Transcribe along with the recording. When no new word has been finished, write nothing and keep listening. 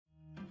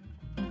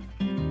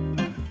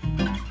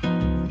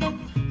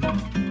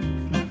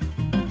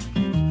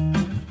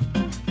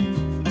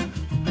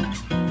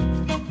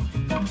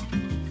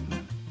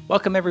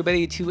Welcome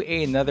everybody to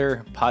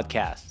another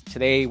podcast.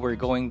 Today we're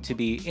going to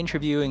be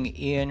interviewing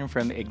Ian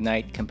from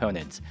Ignite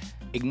Components.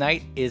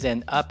 Ignite is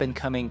an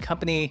up-and-coming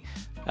company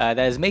that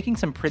is making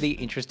some pretty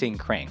interesting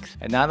cranks.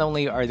 And not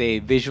only are they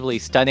visually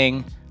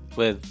stunning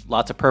with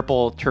lots of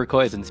purple,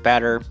 turquoise, and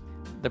spatter,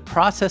 the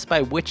process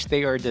by which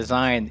they are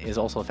designed is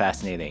also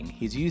fascinating.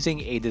 He's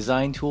using a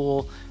design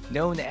tool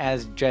known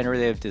as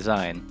generative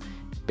design.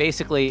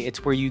 Basically,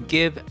 it's where you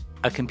give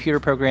a computer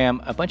program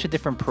a bunch of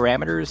different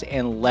parameters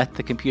and let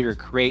the computer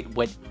create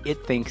what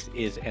it thinks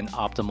is an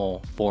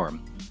optimal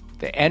form.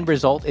 The end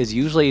result is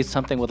usually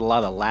something with a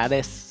lot of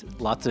lattice,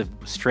 lots of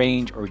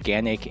strange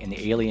organic and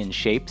alien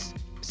shapes.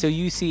 So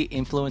you see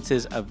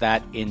influences of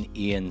that in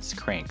Ian's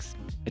cranks.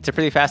 It's a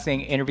pretty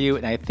fascinating interview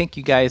and I think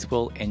you guys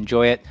will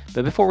enjoy it.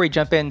 But before we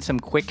jump in, some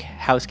quick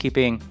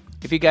housekeeping.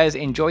 If you guys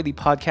enjoy the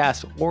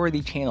podcast or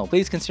the channel,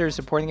 please consider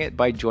supporting it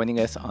by joining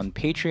us on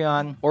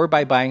Patreon or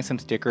by buying some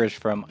stickers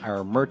from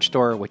our merch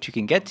store, which you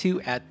can get to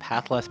at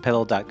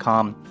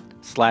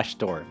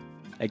pathlesspedal.com/store.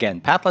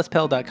 Again,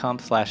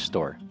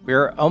 pathlesspedal.com/store. We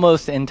are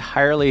almost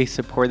entirely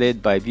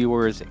supported by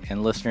viewers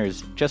and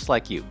listeners just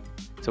like you.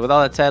 So with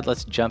all that said,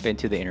 let's jump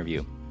into the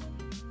interview.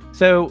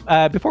 So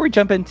before we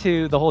jump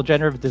into the whole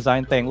generative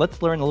design thing,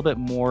 let's learn a little bit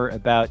more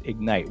about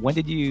Ignite. When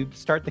did you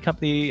start the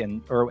company,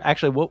 or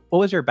actually, what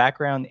was your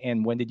background,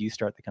 and when did you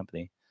start the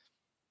company?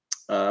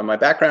 My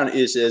background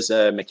is as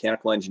a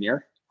mechanical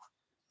engineer.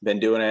 Been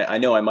doing it. I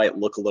know I might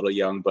look a little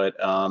young, but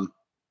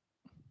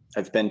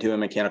I've been doing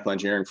mechanical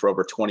engineering for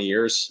over 20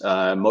 years.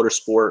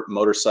 Motorsport,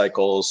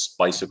 motorcycles,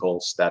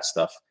 bicycles, that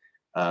stuff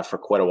for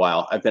quite a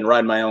while. I've been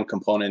riding my own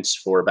components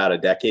for about a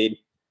decade.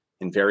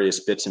 In various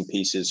bits and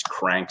pieces,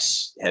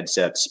 cranks,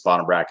 headsets,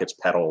 bottom brackets,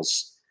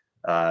 pedals,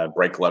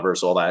 brake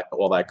levers, all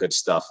that good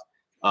stuff.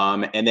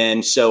 And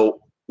then, so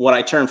when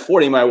I turned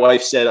 40, my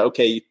wife said,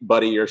 "Okay,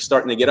 buddy, you're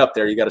starting to get up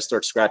there. You got to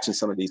start scratching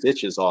some of these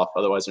itches off.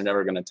 Otherwise, they're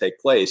never going to take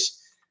place."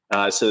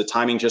 So the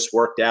timing just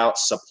worked out.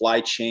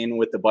 Supply chain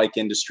with the bike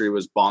industry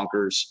was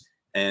bonkers,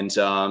 and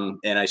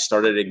I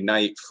started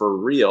Ignite for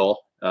real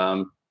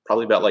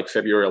probably about like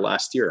February of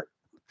last year.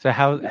 So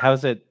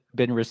how's it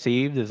been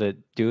received? Is it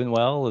doing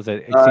well? Is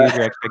it exceeded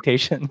your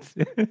expectations?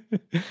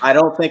 I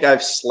don't think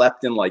I've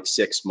slept in like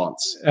 6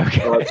 months.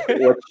 Okay. Which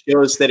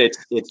shows that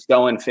it's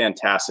going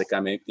fantastic.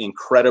 I'm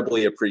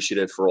incredibly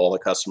appreciative for all the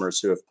customers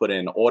who have put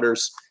in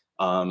orders.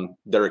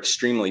 They're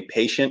extremely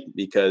patient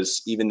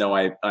because even though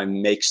I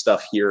make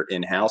stuff here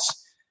in-house,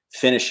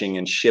 finishing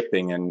and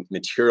shipping and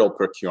material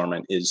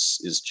procurement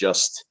is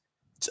just,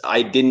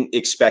 I didn't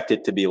expect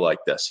it to be like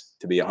this,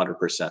 to be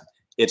 100%.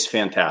 It's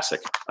fantastic.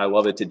 I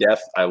love it to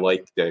death. I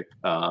like the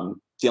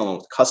dealing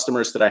with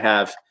customers that I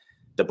have.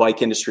 The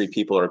bike industry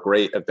people are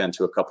great. I've been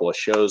to a couple of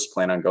shows,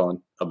 plan on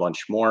going a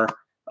bunch more.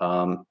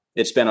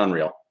 It's been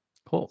unreal.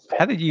 Cool.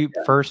 How did you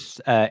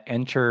first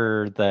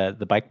enter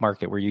the bike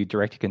market? Were you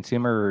direct to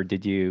consumer, or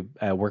did you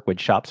work with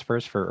shops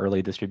first for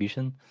early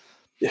distribution?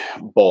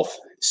 Both.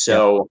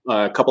 So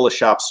a couple of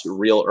shops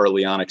real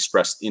early on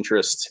expressed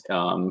interest,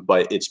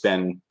 but it's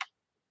been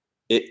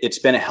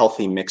a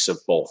healthy mix of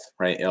both,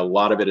 right? A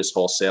lot of it is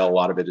wholesale, a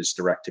lot of it is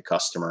direct to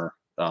customer.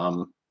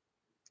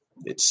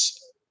 It's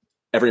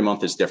every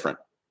month is different,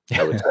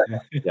 I would say.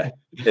 Yeah,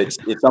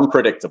 it's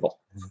unpredictable.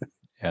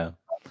 Yeah.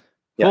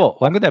 Cool. Well,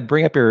 I'm going to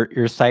bring up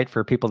your site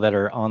for people that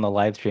are on the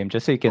live stream,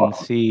 just so you can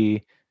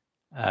see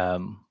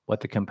what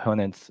the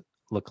components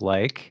look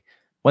like.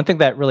 One thing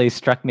that really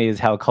struck me is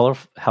how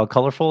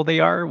colorful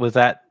they are. Was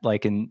that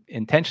like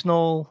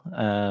intentional,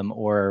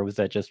 or was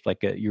that just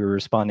like you were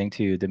responding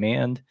to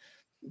demand?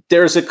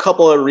 There's a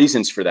couple of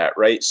reasons for that,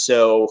 right?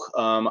 So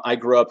I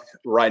grew up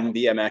riding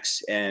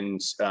BMX and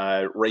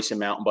racing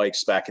mountain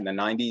bikes back in the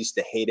 90s,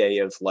 the heyday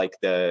of like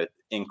the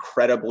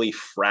incredibly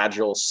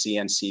fragile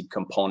CNC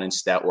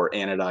components that were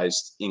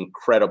anodized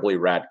incredibly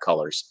rad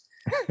colors.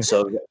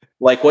 So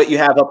like what you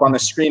have up on the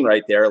screen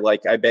right there,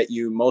 like I bet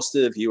you most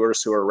of the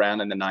viewers who are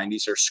around in the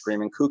 90s are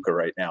screaming Kuka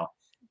right now.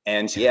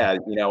 And yeah,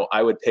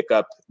 I would pick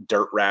up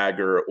Dirt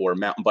Rag or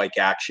Mountain Bike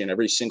Action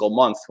every single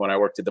month when I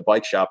worked at the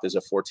bike shop as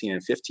a 14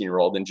 and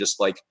 15-year-old and just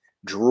like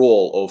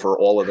drool over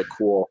all of the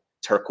cool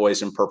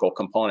turquoise and purple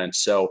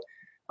components. So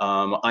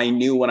I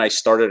knew when I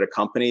started a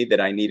company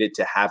that I needed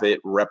to have it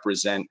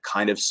represent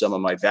kind of some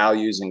of my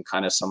values and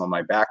kind of some of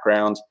my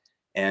background.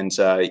 And,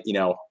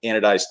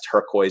 anodized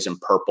turquoise and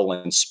purple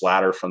and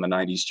splatter from the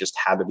 90s just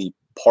had to be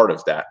part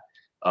of that.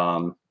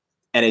 And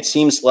it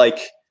seems like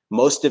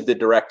most of the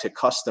direct to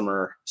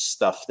customer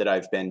stuff that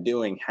I've been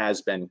doing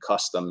has been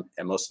custom,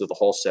 and most of the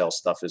wholesale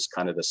stuff is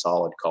kind of the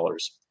solid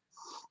colors.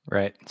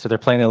 Right. So they're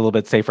playing it a little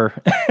bit safer.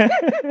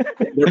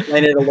 They're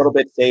playing it a little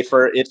bit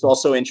safer. It's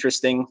also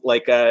interesting,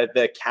 like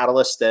the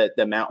Catalyst,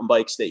 the mountain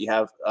bikes that you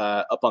have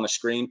up on the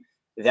screen,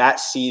 that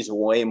sees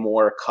way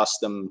more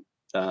custom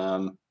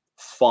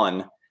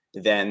fun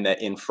than the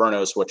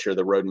Infernos, which are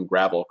the road and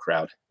gravel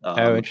crowd.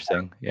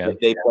 Interesting. Yeah.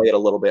 They play it a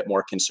little bit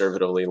more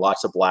conservatively,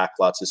 lots of black,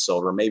 lots of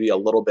silver, maybe a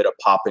little bit of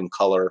pop in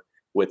color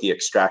with the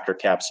extractor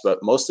caps, but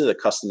most of the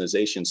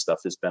customization stuff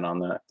has been on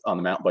the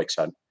mountain bike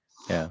side.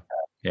 Yeah.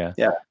 Yeah.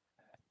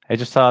 I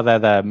just saw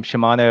that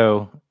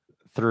Shimano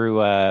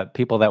through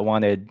people that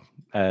wanted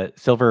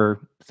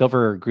silver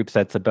group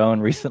sets of bone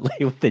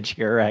recently with the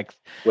GRX.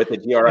 With the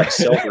GRX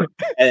silver,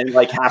 and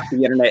like half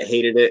the internet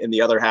hated it, and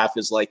the other half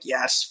is like,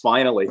 yes,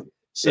 finally.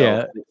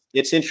 So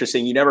it's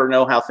interesting. You never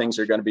know how things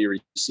are going to be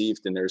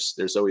received, and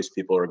there's always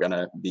people who are going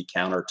to be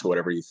counter to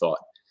whatever you thought.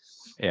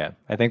 Yeah,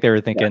 I think they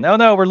were thinking, oh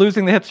no, we're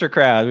losing the hipster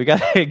crowd. We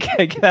got to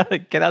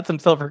get out some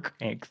silver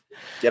cranks.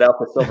 Get out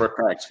the silver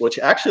cranks, which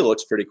actually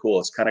looks pretty cool.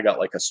 It's kind of got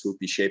like a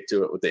swoopy shape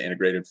to it with the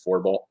integrated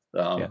 4-bolt.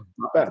 Not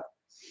bad.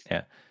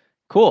 Yeah,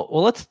 cool.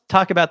 Well, let's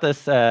talk about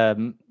this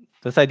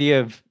this idea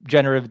of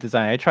generative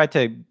design. I tried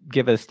to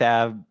give a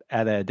stab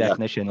at a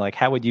definition. Like,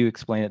 how would you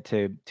explain it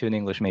to an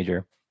English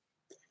major?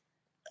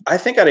 I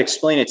think I'd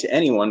explain it to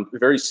anyone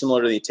very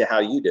similarly to how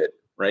you did,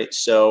 right?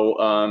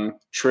 So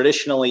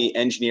traditionally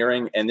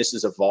engineering, and this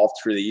has evolved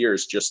through the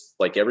years, just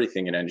like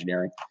everything in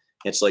engineering,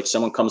 it's like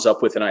someone comes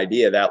up with an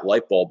idea, that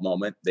light bulb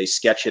moment, they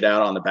sketch it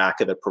out on the back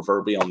of the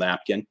proverbial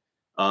napkin.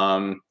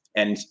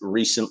 And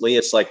recently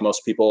it's like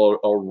most people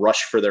will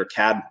rush for their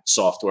CAD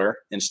software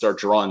and start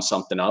drawing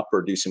something up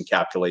or do some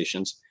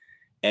calculations.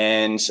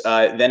 And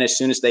then as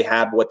soon as they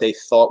had what they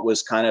thought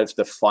was kind of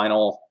the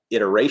final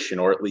iteration,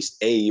 or at least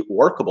a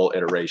workable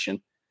iteration,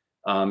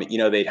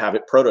 they'd have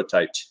it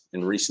prototyped.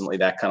 And recently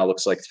that kind of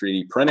looks like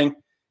 3D printing.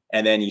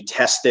 And then you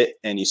test it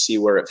and you see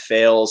where it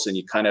fails, and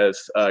you kind of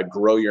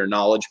grow your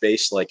knowledge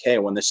base. Like, hey,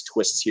 when this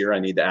twists here, I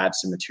need to add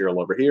some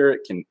material over here.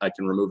 I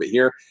can remove it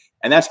here.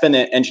 And that's been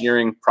the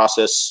engineering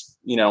process,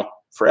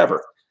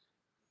 forever.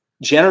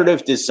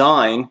 Generative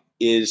design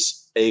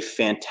is a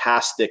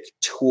fantastic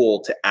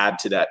tool to add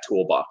to that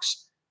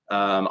toolbox.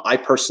 I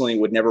personally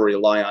would never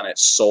rely on it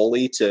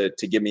solely to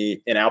give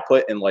me an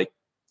output and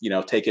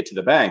take it to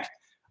the bank.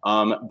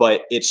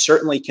 But it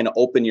certainly can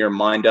open your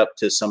mind up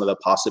to some of the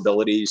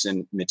possibilities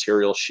and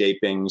material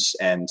shapings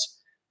and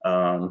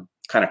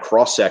kind of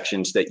cross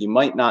sections that you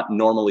might not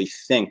normally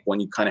think when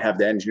you kind of have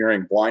the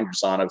engineering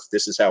blinders on of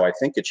this is how I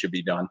think it should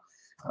be done.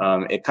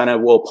 It kind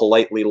of will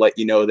politely let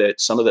you know that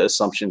some of the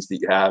assumptions that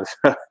you have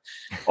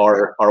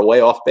are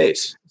way off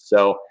base.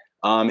 So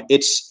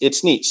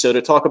it's neat. So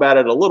to talk about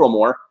it a little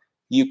more,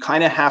 you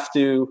kind of have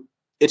to,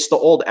 it's the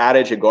old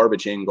adage of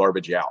garbage in,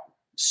 garbage out.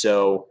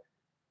 So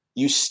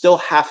you still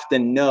have to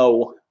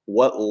know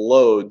what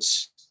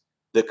loads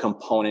the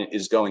component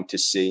is going to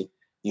see.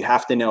 You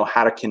have to know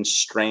how to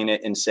constrain it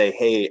and say,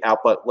 hey,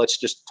 let's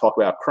just talk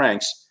about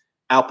cranks.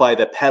 Out by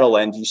the pedal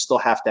end, you still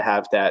have to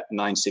have that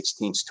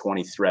 9/16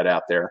 20 thread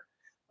out there.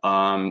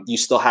 You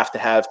still have to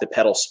have the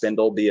pedal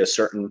spindle be a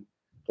certain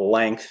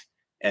length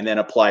and then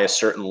apply a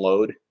certain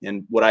load.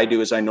 And what I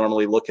do is I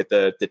normally look at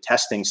the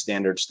testing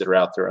standards that are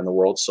out there in the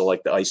world. So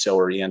like the ISO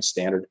or EN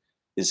standard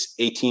is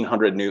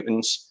 1800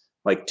 newtons,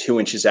 like 2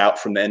 inches out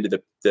from the end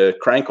of the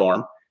crank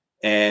arm,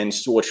 and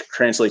so which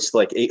translates to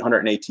like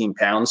 818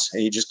 pounds.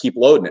 And you just keep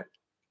loading it.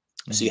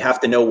 Mm-hmm. So you have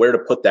to know where to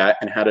put that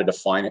and how to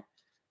define it.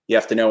 You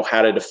have to know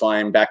how to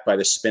define back by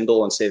the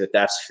spindle and say that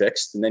that's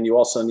fixed. And then you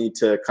also need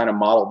to kind of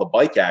model the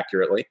bike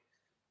accurately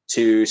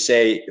to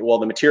say, well,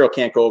 the material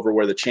can't go over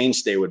where the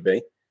chainstay would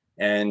be,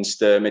 and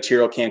the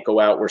material can't go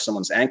out where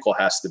someone's ankle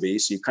has to be.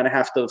 So you kind of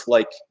have to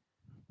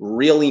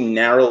really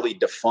narrowly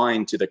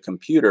define to the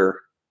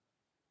computer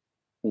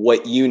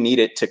what you need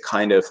it to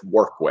kind of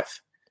work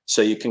with.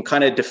 So you can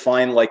kind of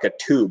define like a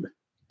tube,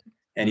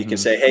 and you can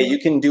say, hey, you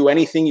can do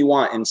anything you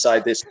want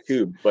inside this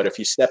tube, but if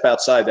you step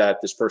outside that,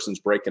 this person's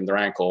breaking their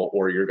ankle,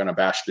 or you're going to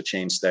bash the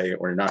chainstay,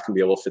 or you're not going to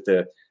be able to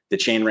fit the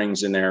chain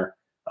rings in there.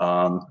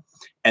 And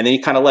then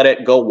you kind of let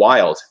it go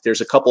wild. There's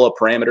a couple of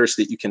parameters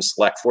that you can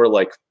select for,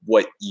 like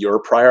what your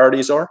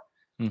priorities are.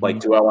 Mm-hmm. Like,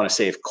 do I want to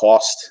save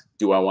cost?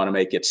 Do I want to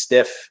make it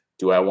stiff?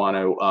 Do I want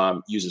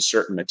to use a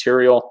certain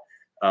material?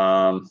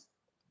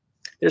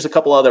 There's a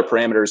couple other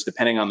parameters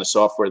depending on the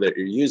software that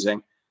you're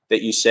using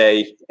that you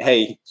say,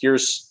 hey,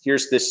 here's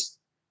this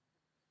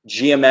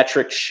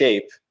geometric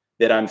shape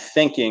that I'm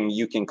thinking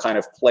you can kind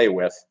of play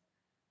with.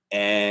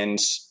 And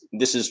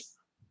this is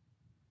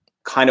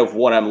kind of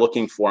what I'm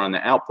looking for on the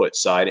output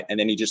side. And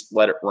then you just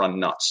let it run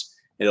nuts.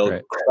 It'll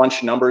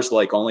crunch numbers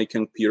like only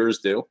computers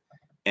do.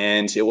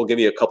 And it will give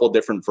you a couple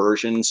different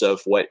versions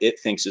of what it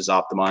thinks is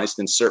optimized.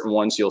 And certain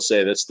ones you'll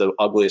say, that's the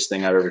ugliest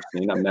thing I've ever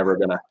seen. I'm never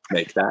going to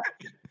make that.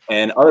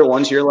 And other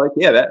ones you're like,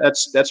 yeah,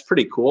 that's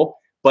pretty cool.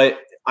 But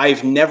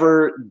I've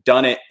never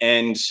done it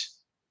and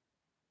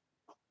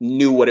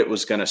knew what it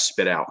was going to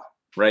spit out,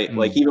 right? Mm-hmm.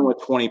 Like even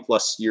with 20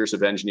 plus years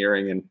of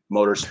engineering and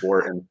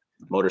motorsport and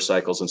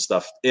motorcycles and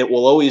stuff, it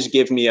will always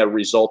give me a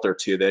result or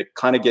two that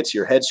kind of gets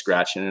your head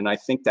scratching. And I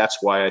think that's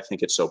why I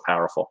think it's so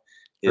powerful.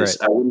 Is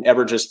I wouldn't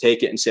ever just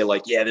take it and say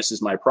like, yeah, this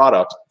is my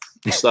product.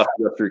 The stuff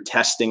go through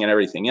testing and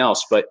everything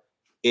else, but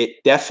it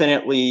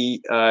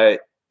definitely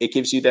it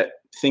gives you that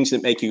things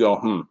that make you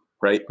go,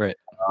 right?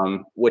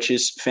 Which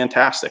is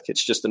fantastic.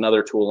 It's just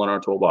another tool in our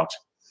toolbox.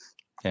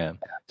 Yeah.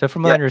 So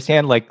from what I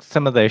understand, like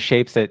some of the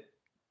shapes it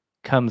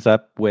comes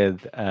up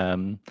with,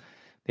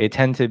 they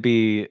tend to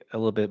be a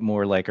little bit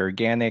more like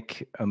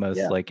organic,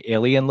 almost like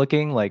alien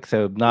looking. Like,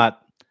 so not,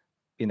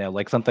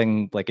 like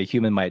something like a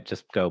human might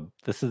just go,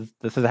 this is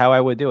how I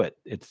would do it.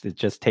 It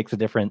just takes a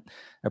different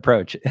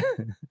approach.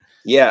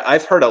 Yeah,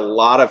 I've heard a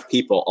lot of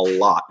people,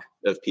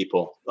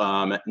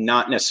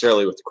 not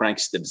necessarily with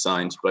cranks to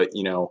designs, but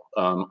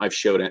I've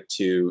showed it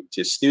to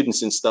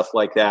students and stuff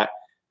like that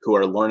who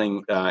are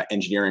learning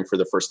engineering for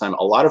the first time.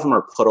 A lot of them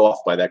are put off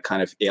by that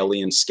kind of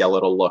alien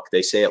skeletal look.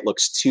 They say it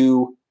looks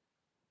too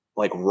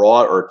like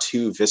raw or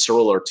too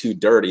visceral or too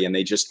dirty, and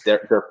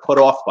they're put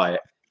off by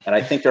it. And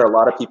I think there are a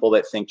lot of people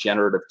that think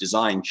generative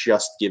design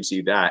just gives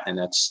you that, and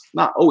that's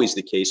not always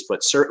the case,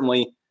 but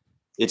certainly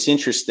it's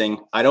interesting.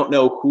 I don't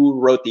know who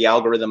wrote the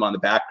algorithm on the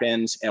back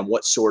end and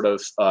what sort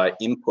of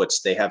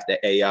inputs they have the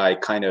AI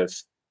kind of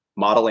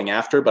modeling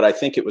after, but I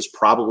think it was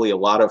probably a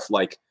lot of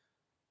like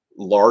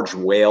large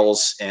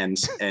whales and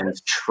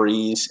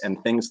trees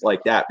and things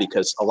like that,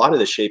 because a lot of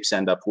the shapes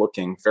end up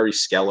looking very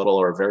skeletal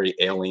or very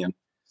alien.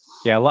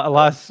 Yeah, a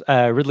lot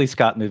of Ridley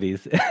Scott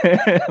movies.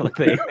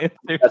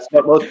 That's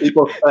what most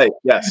people say.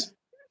 Yes.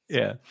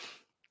 Yeah.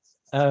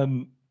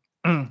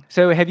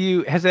 So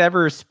has it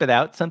ever spit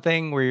out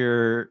something where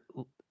you're,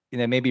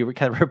 maybe we're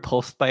kind of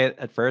repulsed by it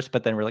at first,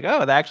 but then we're like, oh,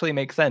 that actually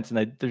makes sense,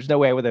 and there's no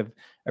way I would have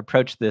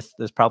approached this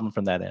problem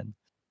from that end?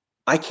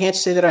 I can't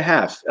say that I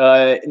have.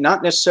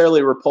 Not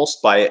necessarily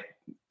repulsed by it,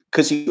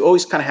 because you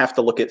always kind of have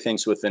to look at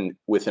things with an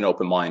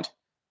open mind,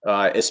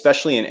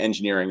 especially in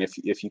engineering.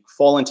 If you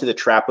fall into the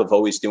trap of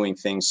always doing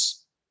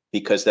things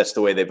because that's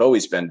the way they've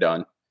always been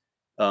done,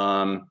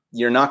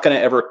 you're not going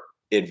to ever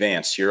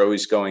advance. You're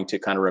always going to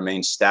kind of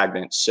remain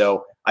stagnant.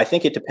 So I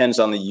think it depends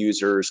on the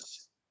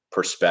user's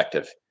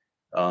perspective.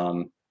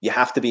 You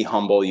have to be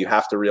humble. You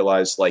have to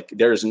realize, like,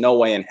 there's no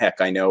way in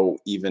heck I know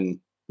even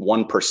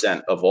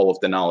 1% of all of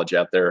the knowledge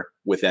out there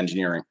with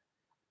engineering.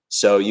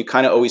 So you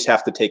kind of always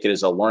have to take it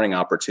as a learning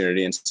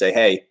opportunity and say,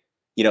 hey,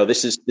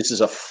 this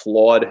is a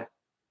flawed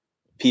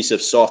piece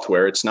of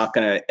software. It's not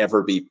going to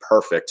ever be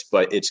perfect,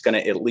 but it's going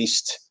to at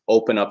least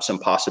open up some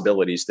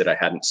possibilities that I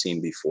hadn't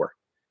seen before.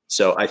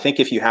 So I think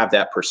if you have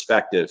that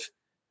perspective,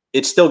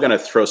 it's still going to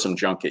throw some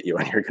junk at you,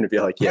 and you're going to be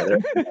like, yeah,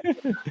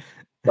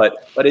 but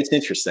it's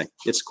interesting.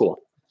 It's cool.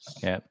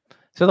 Yeah.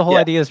 So the whole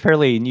idea is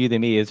fairly new to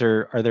me.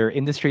 Are there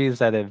industries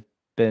that have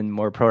been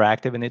more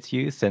proactive in its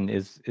use, and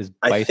is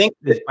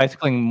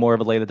bicycling more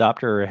of a late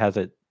adopter, or has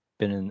it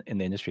been in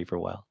the industry for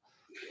a while?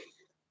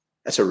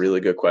 That's a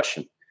really good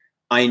question.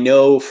 I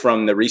know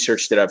from the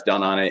research that I've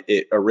done on it,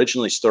 it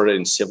originally started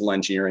in civil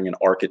engineering and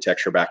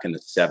architecture back in the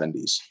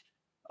 70s.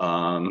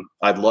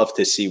 I'd love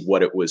to see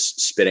what it was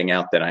spitting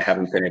out that I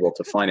haven't been able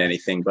to find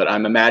anything, but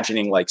I'm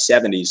imagining like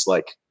 70s,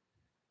 like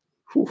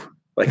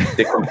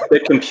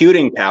the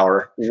computing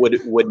power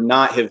would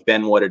not have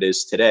been what it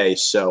is today.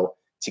 So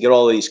to get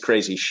all these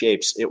crazy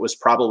shapes, it was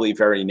probably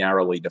very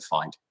narrowly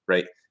defined,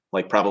 right?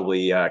 Like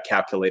probably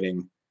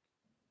calculating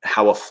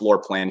how a floor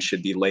plan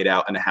should be laid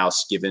out in a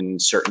house given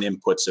certain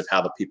inputs of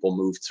how the people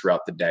moved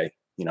throughout the day,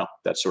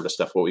 that sort of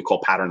stuff, what we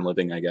call pattern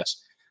living, I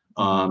guess.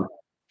 Mm-hmm.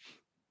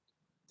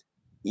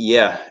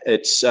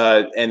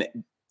 And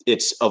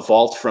it's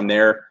evolved from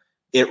there.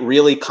 It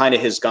really kind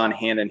of has gone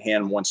hand in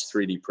hand once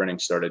 3D printing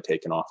started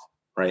taking off,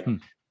 right?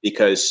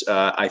 Because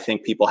I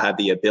think people had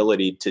the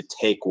ability to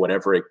take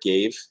whatever it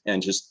gave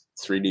and just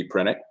 3D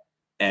print it,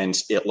 and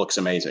it looks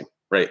amazing,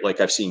 right?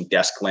 Like I've seen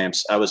desk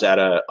lamps. I was at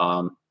a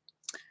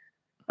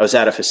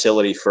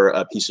facility for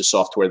a piece of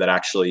software that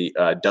actually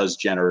does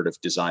generative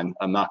design.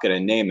 I'm not going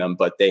to name them,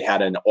 but they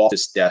had an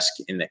office desk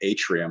in the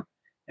atrium,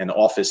 and the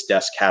office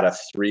desk had a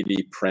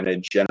 3D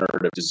printed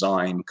generative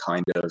design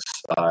kind of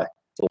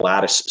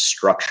lattice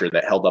structure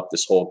that held up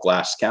this whole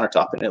glass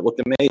countertop, and it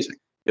looked amazing.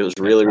 It was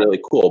really, really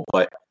cool.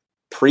 But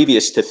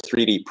previous to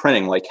 3D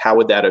printing, like how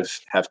would that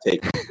have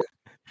taken place?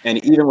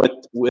 And even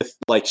with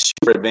like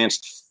super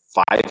advanced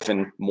 5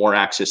 and more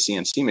axis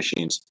CNC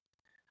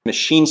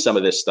machine some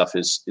of this stuff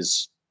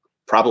is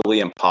probably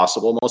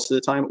impossible most of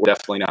the time, or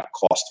definitely not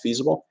cost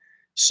feasible.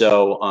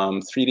 So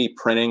 3D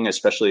printing,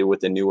 especially with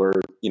the newer,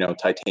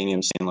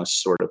 titanium stainless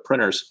sort of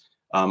printers,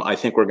 I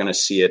think we're going to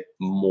see it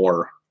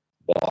more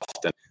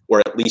often, or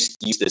at least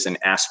used as an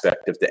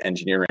aspect of the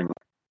engineering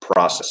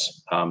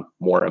process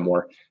more and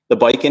more. The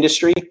bike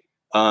industry,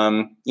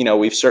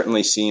 we've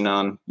certainly seen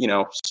on,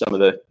 some of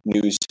the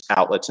news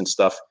outlets and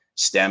stuff,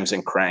 stems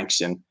and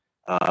cranks and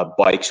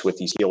bikes with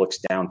these helix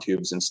down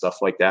tubes and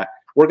stuff like that.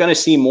 We're going to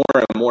see more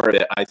and more of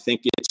it. I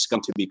think it's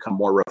going to become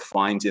more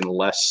refined and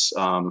less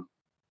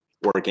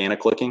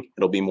organic looking.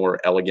 It'll be more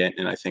elegant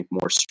and I think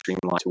more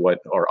streamlined to what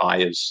our eye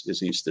is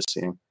used to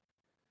seeing.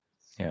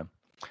 Yeah.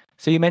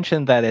 So you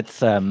mentioned that it's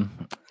kind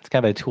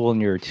of a tool in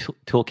your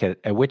toolkit.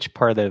 At which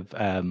part of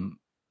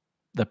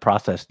the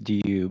process do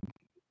you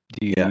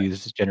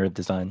use generative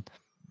design?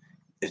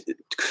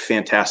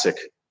 Fantastic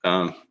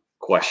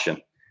question.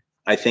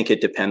 I think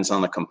it depends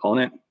on the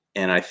component,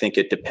 and I think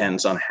it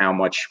depends on how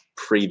much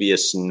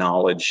previous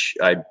knowledge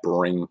I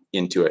bring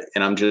into it.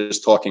 And I'm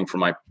just talking from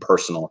my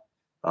personal,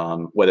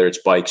 whether it's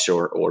bikes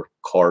or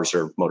cars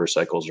or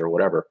motorcycles or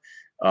whatever.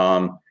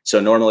 So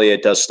normally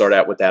it does start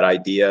out with that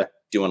idea,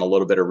 doing a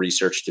little bit of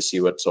research to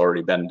see what's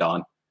already been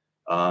done.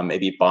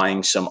 maybe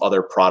buying some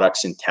other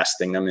products and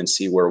testing them and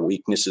see where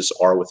weaknesses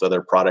are with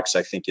other products,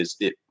 I think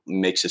it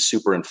makes a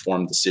super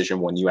informed decision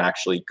when you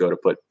actually go to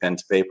put pen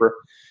to paper.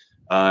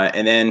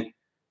 And then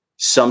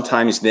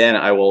sometimes then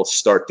I will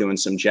start doing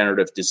some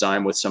generative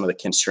design with some of the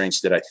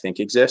constraints that I think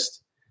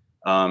exist,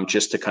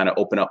 just to kind of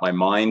open up my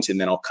mind. And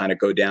then I'll kind of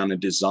go down a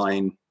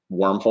design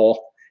wormhole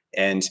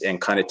and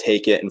kind of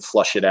take it and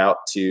flush it out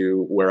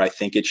to where I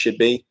think it should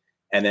be.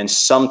 And then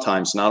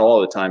sometimes, not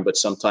all the time, but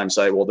sometimes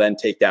I will then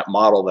take that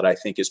model that I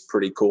think is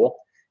pretty cool,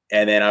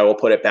 and then I will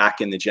put it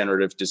back in the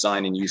generative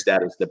design and use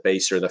that as the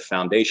base or the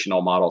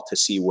foundational model to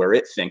see where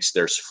it thinks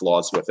there's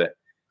flaws with it.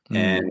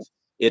 And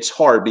it's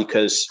hard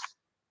because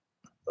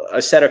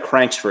a set of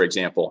cranks, for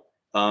example,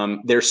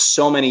 there's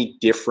so many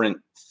different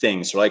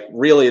things. Like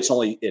really,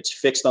 it's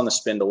fixed on the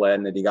spindle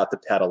end, and you got the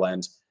pedal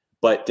end.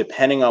 But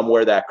depending on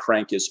where that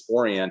crank is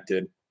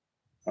oriented,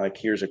 like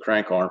here's a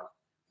crank arm,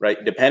 right?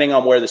 Depending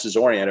on where this is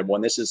oriented, when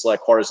this is like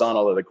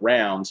horizontal to the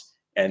ground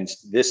and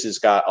this has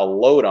got a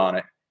load on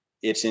it,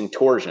 it's in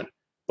torsion.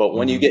 But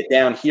when you get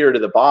down here to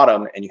the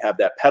bottom and you have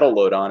that pedal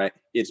load on it,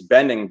 it's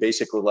bending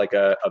basically like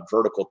a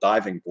vertical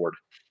diving board.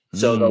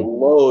 So the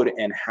load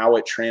and how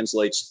it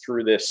translates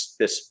through this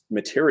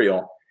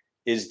material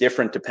is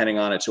different depending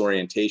on its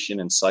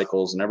orientation and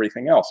cycles and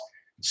everything else.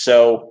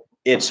 So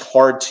it's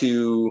hard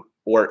to,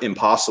 or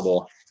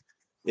impossible,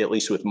 at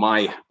least with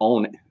my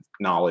own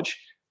knowledge,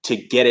 to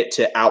get it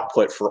to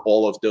output for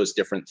all of those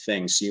different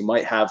things. So you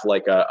might have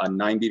like a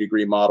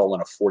 90-degree model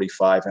and a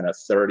 45 and a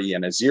 30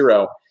 and a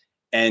 0.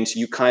 And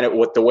you kind of,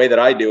 the way that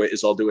I do it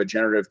is I'll do a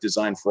generative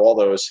design for all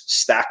those,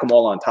 stack them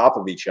all on top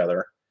of each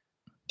other,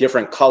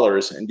 different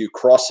colors, and do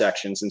cross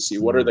sections and see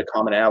what are the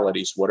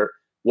commonalities,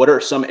 what are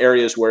some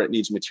areas where it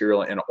needs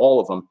material in all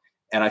of them.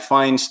 And I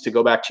find, to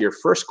go back to your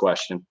first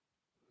question,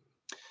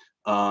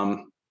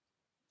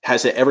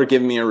 has it ever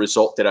given me a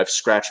result that I've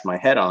scratched my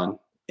head on?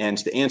 And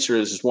the answer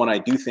is when I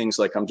do things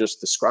like I'm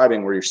just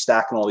describing, where you're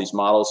stacking all these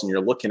models and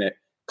you're looking at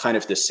kind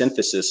of the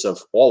synthesis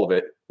of all of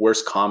it,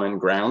 where's common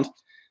ground,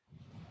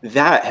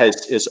 that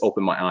has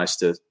opened my eyes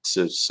to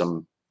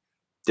some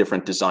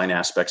different design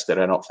aspects that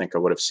I don't think I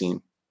would have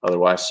seen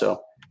otherwise.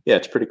 So yeah,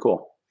 it's pretty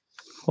cool.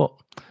 Cool.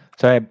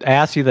 So I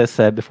asked you this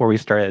before we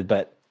started,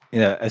 but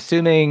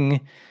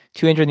assuming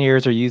two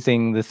engineers are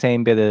using the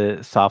same bit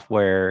of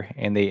software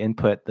and they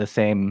input the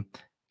same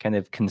kind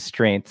of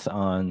constraints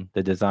on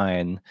the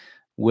design,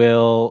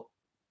 will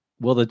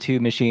the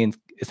two machines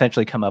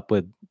essentially come up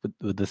with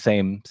the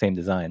same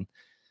design?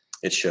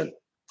 It should.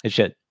 It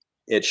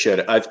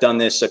should. I've done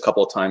this a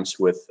couple of times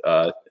with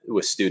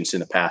students in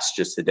the past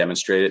just to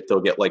demonstrate it.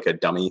 They'll get like a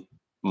dummy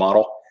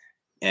model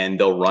and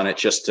they'll run it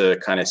just to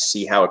kind of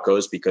see how it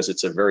goes, because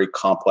it's a very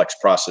complex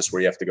process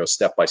where you have to go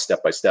step by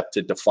step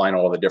to define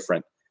all the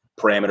different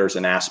parameters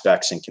and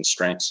aspects and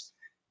constraints.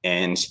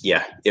 And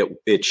yeah,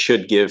 it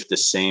should give the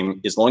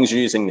same, as long as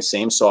you're using the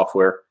same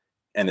software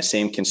and the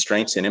same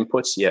constraints and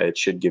inputs. Yeah, it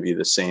should give you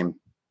the same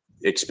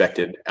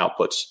expected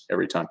outputs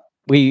every time.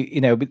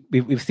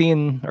 We've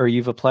seen, or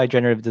you've applied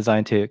generative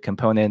design to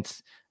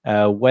components.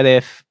 What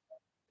if,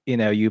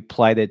 you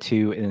applied it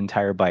to an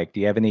entire bike?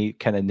 Do you have any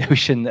kind of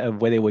notion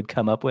of what it would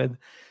come up with?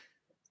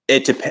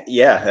 It depends.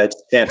 Yeah, that's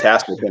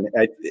fantastic. And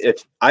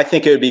I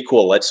think it would be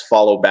cool. Let's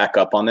follow back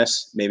up on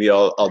this. Maybe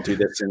I'll do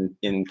this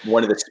in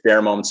one of the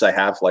spare moments I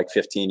have, like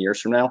 15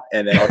 years from now,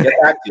 and then I'll get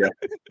back to you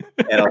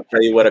and I'll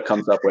tell you what it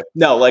comes up with.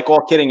 No, like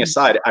all kidding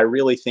aside, I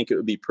really think it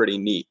would be pretty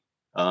neat,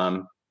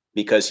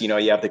 because you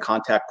have the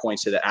contact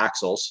points of the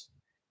axles,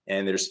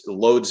 and there's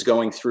loads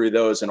going through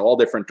those in all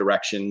different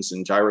directions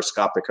and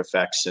gyroscopic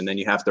effects, and then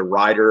you have the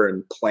rider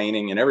and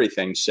planing and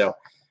everything. So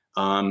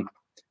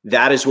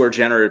that is where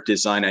generative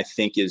design, I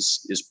think,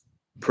 is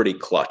pretty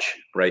clutch,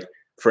 right?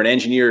 For an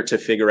engineer to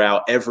figure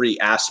out every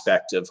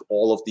aspect of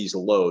all of these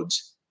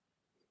loads,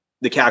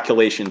 the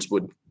calculations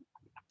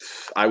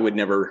I would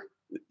never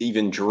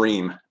even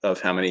dream of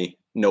how many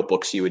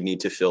notebooks you would need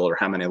to fill or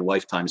how many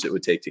lifetimes it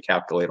would take to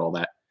calculate all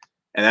that.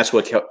 And that's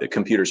what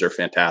computers are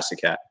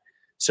fantastic at.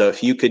 So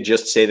if you could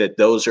just say that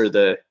those are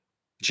the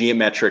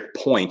geometric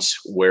points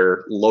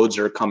where loads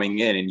are coming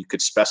in, and you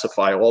could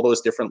specify all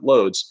those different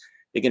loads,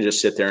 you can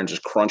just sit there and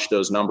just crunch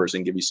those numbers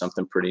and give you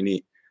something pretty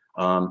neat.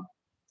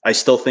 I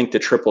still think the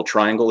triple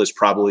triangle is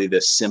probably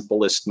the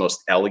simplest,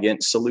 most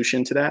elegant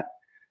solution to that.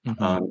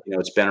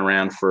 It's been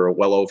around for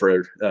well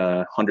over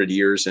 100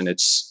 years, and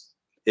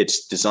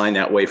it's designed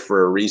that way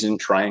for a reason.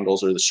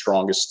 Triangles are the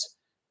strongest,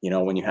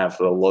 when you have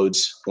the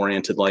loads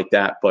oriented like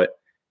that. But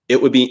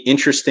it would be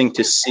interesting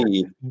to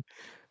see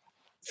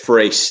for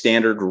a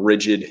standard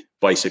rigid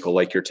bicycle,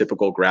 like your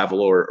typical gravel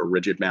or a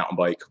rigid mountain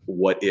bike,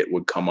 what it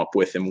would come up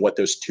with and what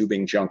those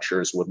tubing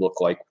junctures would look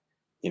like.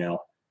 Do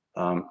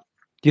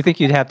you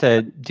think you'd have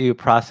to do a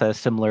process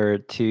similar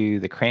to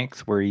the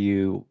cranks, where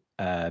you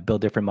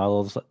build different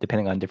models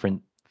depending on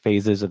different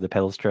phases of the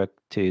pedal stroke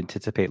to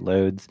anticipate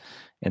loads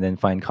and then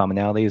find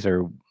commonalities,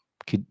 or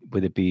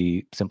would it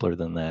be simpler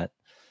than that?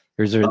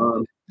 Or is there...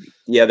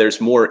 Yeah,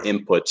 there's more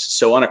inputs.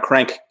 So on a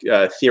crank,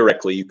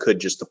 theoretically, you could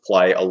just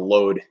apply a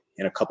load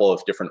in a couple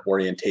of different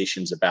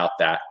orientations about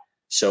that.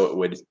 So it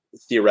would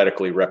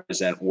theoretically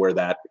represent where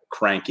that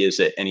crank is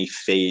at any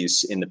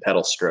phase in the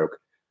pedal stroke.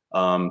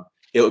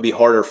 It would be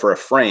harder for a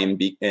frame,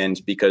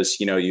 and because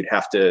you'd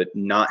have to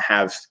not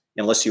have,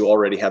 unless you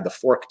already had the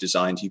fork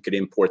designed, you could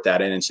import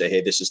that in and say,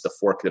 hey, this is the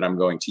fork that I'm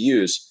going to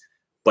use.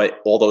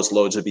 But all those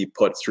loads would be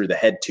put through the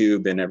head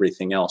tube and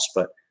everything else.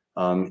 But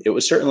it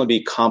would certainly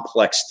be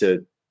complex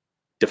to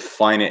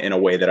define it in a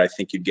way that I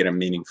think you'd get a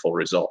meaningful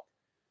result.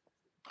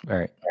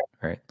 Right.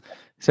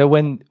 So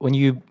when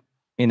you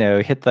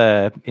hit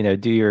the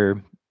do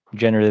your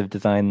generative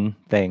design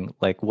thing,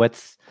 like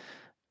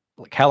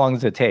how long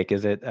does it take?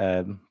 Is it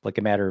like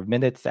a matter of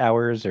minutes,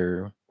 hours,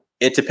 or?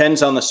 It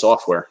depends on the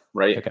software,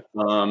 right? Okay.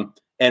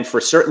 And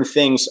for certain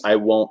things, I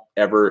won't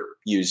ever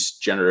use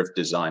generative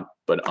design.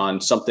 But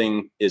on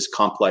something as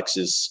complex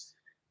as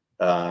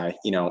a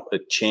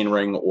chain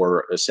ring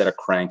or a set of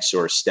cranks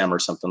or a stem or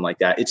something like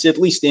that, it's at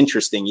least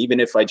interesting, even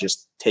if I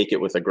just take it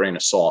with a grain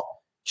of salt,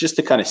 just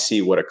to kind of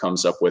see what it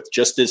comes up with.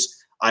 Just as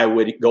I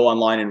would go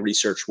online and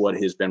research what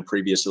has been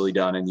previously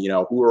done, and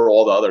who are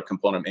all the other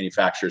component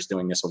manufacturers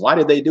doing this, and why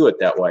did they do it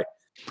that way?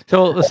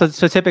 So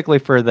typically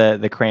for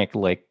the crank,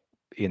 like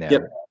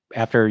Yep.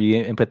 after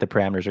you input the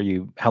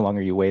parameters, how long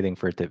are you waiting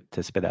for it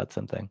to spit out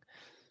something?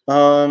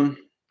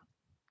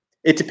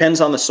 It depends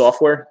on the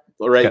software,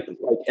 right? Okay.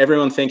 Like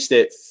everyone thinks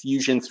that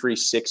Fusion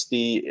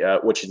 360,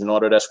 which is an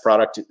Autodesk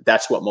product,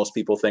 that's what most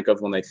people think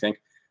of when they think.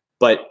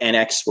 But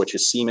NX, which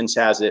is Siemens,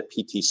 has it.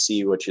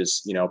 PTC, which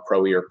is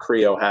ProE or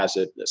Creo, has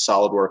it.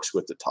 SolidWorks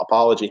with the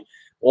topology.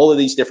 All of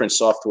these different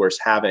softwares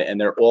have it, and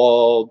they're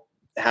all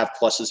have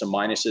pluses and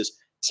minuses.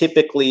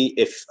 Typically,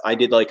 if I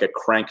did like a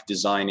crank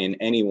design in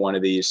any one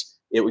of these,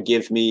 it would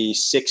give me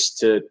 6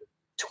 to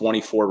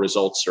 24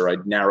 results, or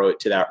I'd narrow it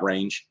to that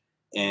range.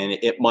 And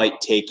it might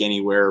take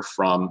anywhere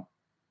from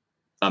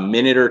a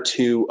minute or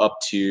two up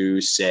to,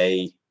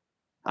 say,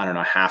 I don't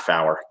know, half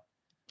hour.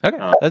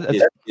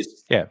 Okay.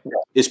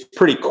 Is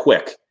pretty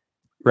quick.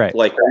 Right.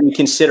 Like when you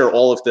consider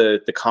all of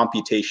the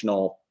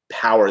computational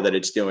power that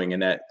it's doing,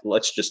 and that,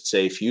 let's just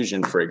say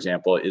Fusion, for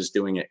example, is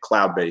doing it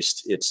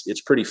cloud-based.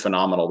 It's pretty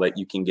phenomenal that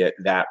you can get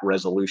that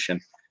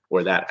resolution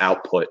or that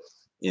output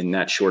in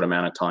that short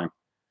amount of time.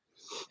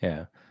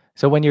 Yeah.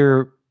 So when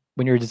you're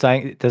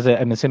designing,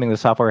 I'm assuming the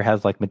software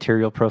has like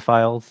material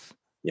profiles.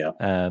 Yeah.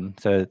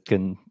 So it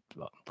can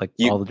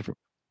all the different.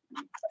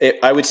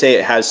 I would say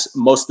it has,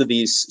 most of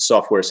these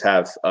softwares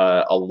have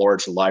a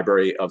large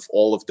library of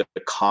all of the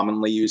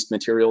commonly used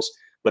materials.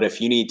 But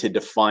if you need to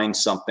define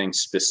something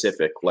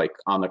specific, like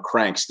on the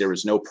cranks, there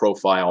is no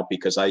profile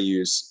because I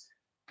use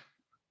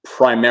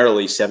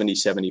primarily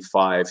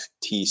 7075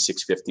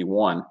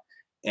 T651,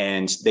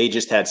 and they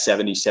just had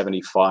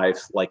 7075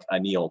 like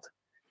annealed.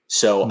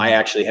 So I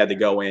actually had to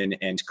go in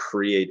and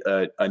create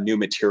a new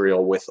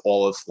material with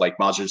all of like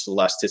modular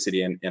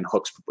elasticity and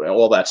hooks,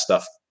 all that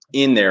stuff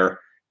in there,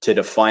 to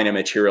define a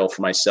material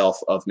for myself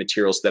of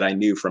materials that I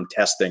knew from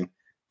testing,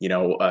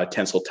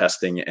 tensile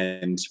testing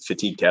and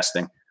fatigue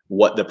testing,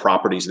 what the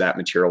properties of that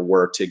material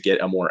were to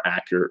get a more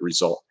accurate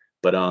result.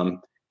 But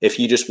if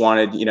you just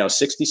wanted,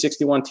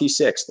 6061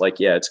 T6, like,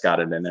 yeah, it's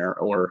got it in there,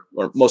 or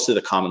most of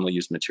the commonly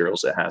used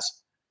materials it has.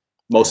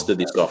 Most of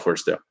these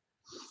softwares do.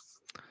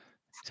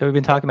 So we've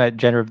been talking about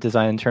generative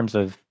design in terms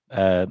of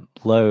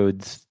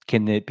loads.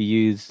 Can it be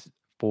used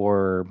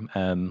for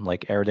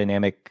like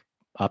aerodynamic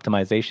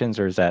optimizations,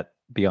 or is that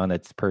beyond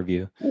its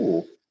purview?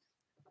 Ooh.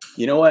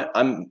 You know what?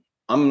 I'm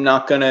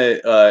not going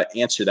to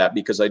answer that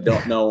because I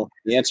don't know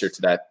the answer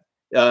to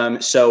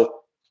that. So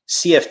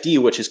CFD,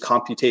 which is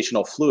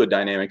computational fluid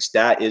dynamics,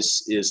 that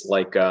is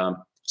like,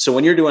 so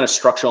when you're doing a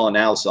structural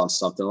analysis on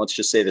something, let's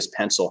just say this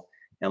pencil,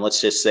 and let's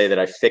just say that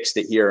I fixed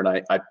it here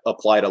and I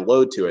applied a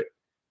load to it.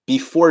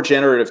 Before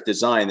generative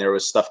design, there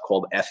was stuff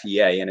called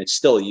FEA, and it's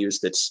still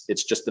used.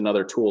 It's just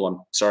another tool.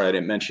 I'm sorry I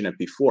didn't mention it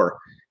before.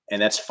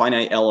 And that's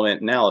finite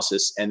element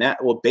analysis. And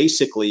that will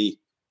basically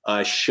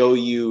show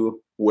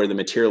you where the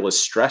material is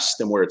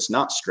stressed and where it's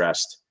not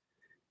stressed.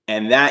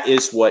 And that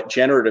is what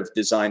generative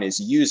design is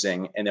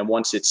using. And then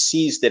once it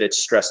sees that it's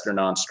stressed or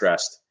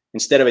non-stressed,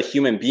 instead of a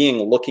human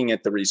being looking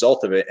at the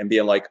result of it and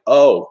being like,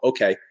 oh,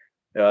 okay,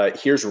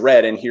 here's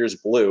red and here's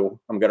blue.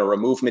 I'm going to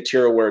remove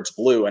material where it's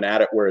blue and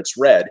add it where it's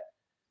red.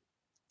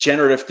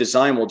 Generative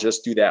design will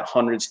just do that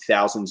hundreds,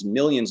 thousands,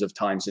 millions of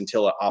times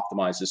until it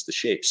optimizes the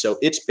shape. So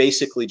it's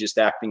basically just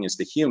acting as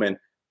the human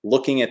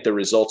looking at the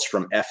results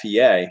from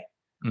FEA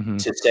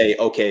to say,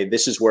 okay,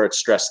 this is where it's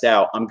stressed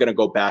out. I'm going to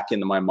go back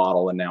into my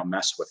model and now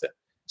mess with it.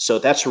 So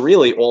that's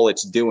really all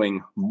it's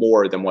doing,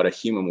 more than what a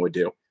human would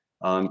do.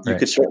 You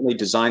could certainly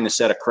design the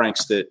set of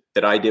cranks that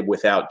I did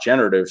without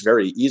generative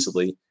very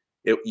easily.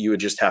 You would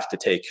just have to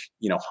take,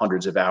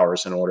 hundreds of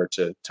hours in order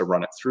to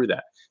run it through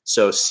that.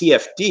 So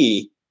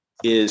CFD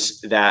is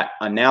that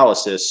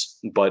analysis,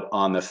 but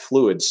on the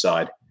fluid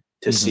side,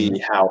 to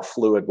see how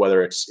fluid,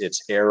 whether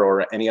it's air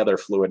or any other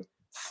fluid,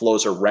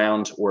 flows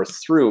around or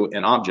through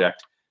an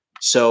object.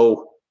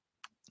 So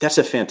that's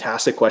a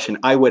fantastic question.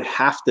 I would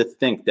have to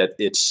think that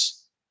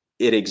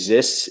it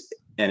exists,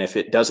 and if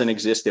it doesn't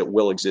exist, it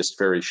will exist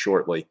very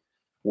shortly.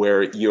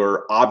 where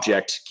your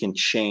object can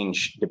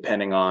change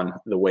depending on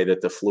the way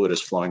that the fluid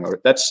is flowing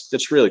over.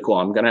 That's really cool.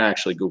 I'm going to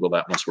actually Google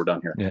that once we're done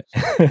here. Yeah.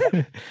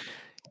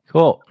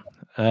 Cool.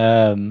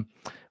 Well,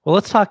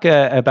 let's talk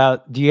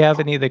about. Do you have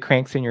any of the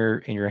cranks in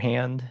your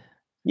hand?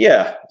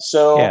 Yeah.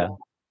 So,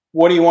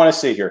 what do you want to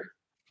see here?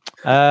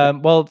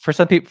 Well, for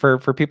some people,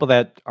 for people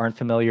that aren't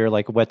familiar,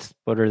 like what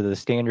are the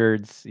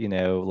standards?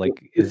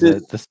 Like is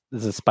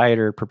a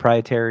Spider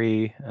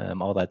proprietary?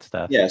 All that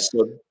stuff. Yeah.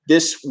 So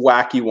this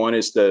wacky one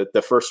is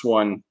the first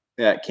one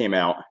that came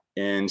out,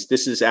 and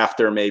this is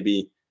after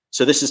maybe.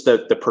 So this is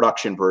the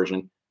production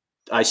version.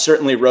 I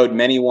certainly rode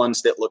many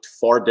ones that looked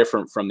far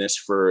different from this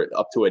for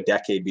up to a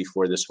decade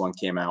before this one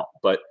came out.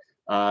 But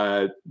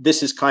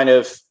this is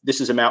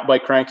a mountain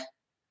bike crank.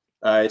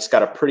 It's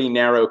got a pretty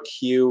narrow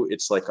Q.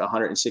 It's like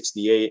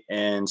 168,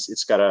 and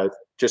it's got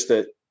just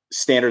a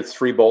standard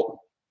 3-bolt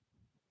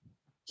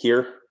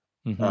here.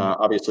 Mm-hmm.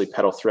 Obviously,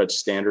 pedal thread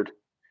standard.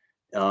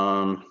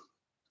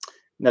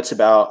 That's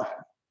about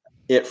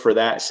it for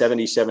that.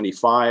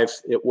 70-75.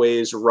 It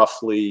weighs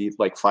roughly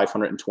like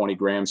 520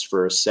 grams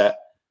for a set.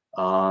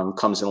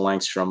 Comes in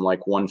lengths from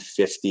like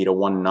 150 to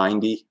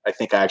 190. I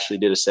think I actually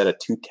did a set of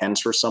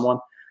 210s for someone.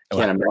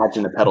 Can't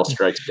imagine the pedal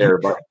strikes there,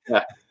 but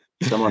yeah.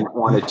 Someone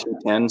wanted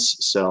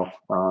 210s, so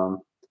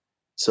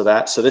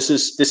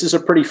this is a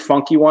pretty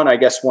funky one. I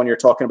guess when you're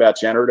talking about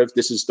generative,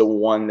 this is the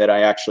one that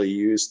I actually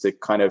use to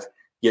kind of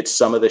get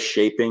some of the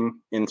shaping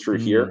in through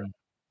here.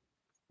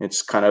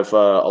 It's kind of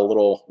a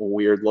little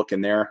weird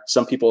looking there.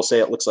 Some people say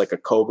it looks like a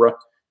Cobra.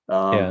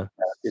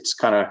 It's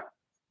kind of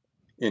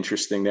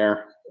interesting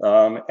there.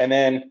 And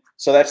then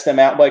so that's the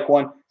mountain bike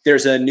one.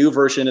 There's a new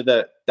version of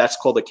that's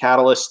called the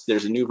Catalyst.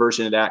 There's a new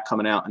version of that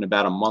coming out in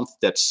about a month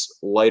that's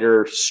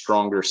lighter,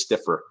 stronger,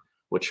 stiffer,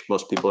 which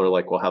most people are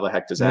like, well, how the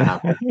heck does that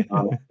happen?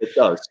 It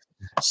does.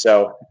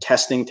 So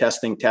testing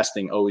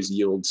always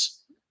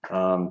yields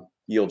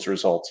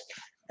results.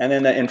 And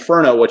then the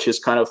Inferno, which is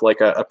kind of like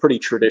a pretty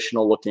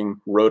traditional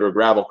looking rotor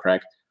gravel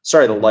crank.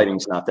 Sorry, the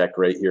lighting's not that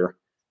great here.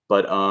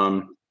 But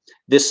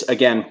this,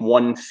 again,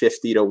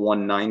 150 to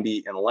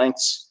 190 in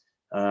lengths.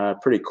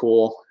 Pretty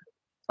cool.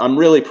 I'm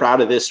really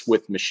proud of this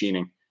with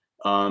machining.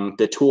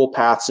 The tool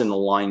paths and the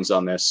lines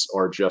on this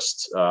are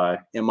just,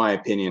 in my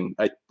opinion,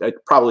 I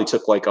probably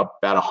took like about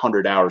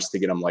 100 hours to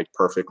get them like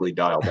perfectly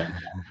dialed in.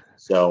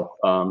 So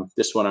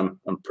this one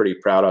I'm pretty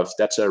proud of.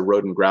 That's a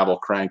road and gravel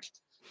crank.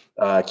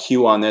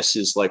 Q on this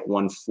is like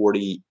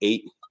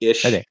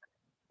 148-ish. Okay.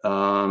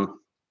 Comes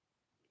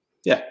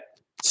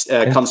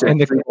in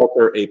 3-bolt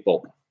or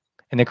 8-bolt.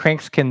 And the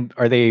cranks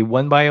are they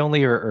 1-by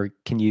only, or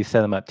can you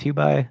set them up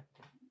 2-by?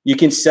 You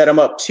can set them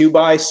up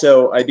 2-by.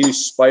 So I do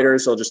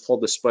spiders. I'll just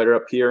hold the spider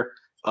up here.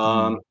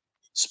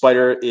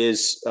 Spider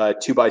is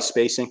 2-by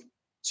spacing.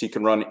 So you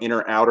can run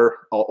inner, outer.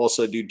 I'll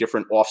also do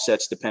different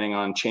offsets depending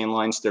on chain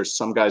lines. There's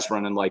some guys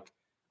running like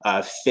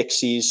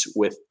fixies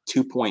with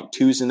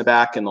 2.2s in the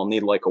back, and they'll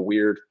need like a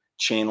weird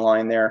chain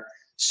line there.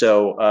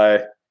 So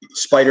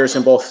spiders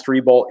in both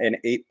 3-bolt and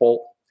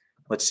 8-bolt.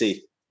 Let's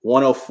see,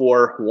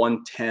 104,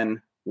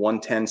 110,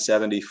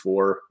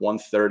 110-74,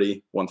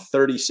 130,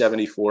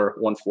 130-74,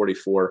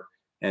 144,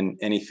 and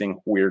anything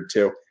weird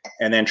too.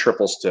 And then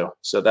triples too.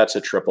 So that's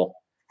a triple.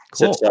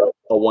 Cool. So it's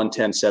a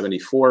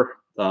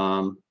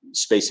 110-74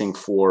 spacing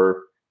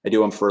for, I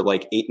do them for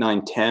like 8,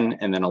 9, 10,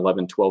 and then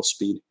 11, 12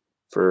 speed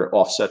for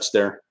offsets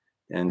there.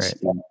 And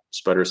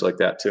spiders like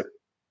that too.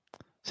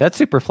 So that's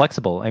super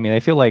flexible. I mean,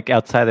 I feel like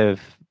outside of,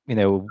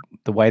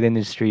 the wide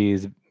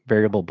industry's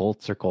variable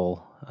bolt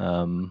circle,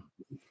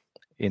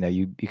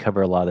 you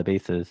cover a lot of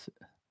bases.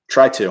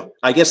 Try to.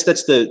 I guess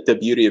that's the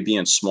beauty of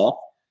being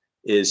small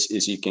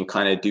is you can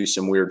kind of do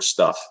some weird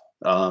stuff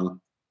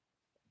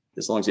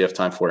as long as you have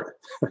time for it.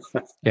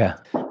 Yeah.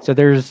 So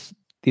there's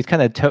these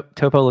kind of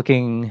topo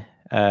looking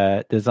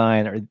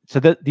design,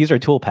 these are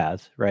tool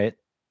paths, right?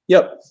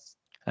 Yep.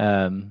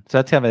 So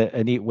that's kind of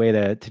a neat way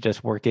to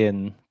just work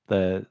in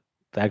the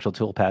actual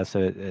tool path, so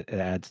it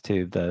adds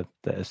to the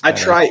aesthetic. I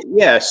try.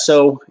 Yeah.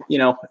 So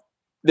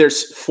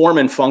there's form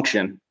and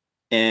function.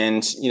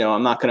 And,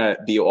 I'm not going to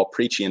be all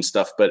preachy and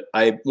stuff, but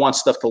I want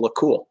stuff to look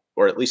cool,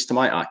 or at least to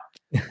my eye.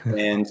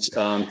 And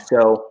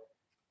so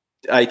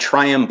I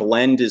try and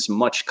blend as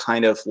much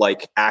kind of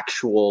like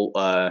actual,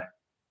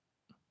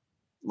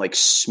 like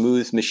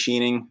smooth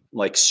machining,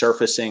 like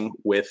surfacing,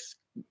 with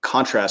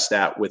contrast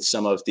that with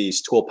some of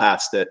these tool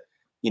paths that,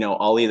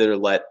 I'll either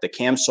let the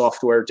CAM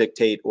software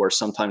dictate, or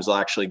sometimes I'll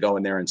actually go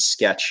in there and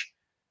sketch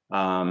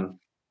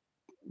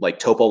like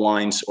topo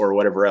lines or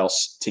whatever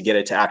else to get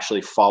it to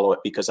actually follow it,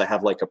 because I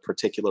have like a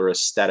particular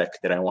aesthetic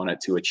that I want it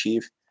to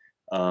achieve.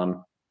 And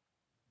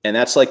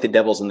that's like the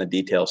devil's in the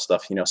details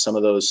stuff. Some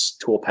of those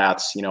tool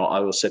paths, I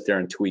will sit there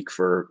and tweak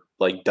for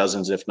like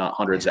dozens, if not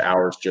hundreds of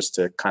hours, just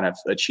to kind of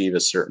achieve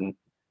a certain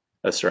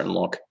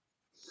look.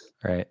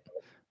 Right.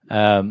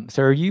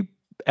 So are you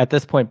at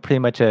this point pretty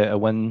much a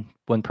one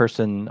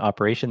person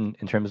operation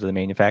in terms of the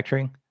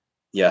manufacturing?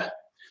 Yeah.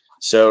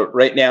 So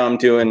right now I'm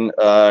doing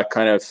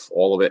kind of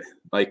all of it.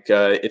 Like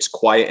it's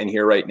quiet in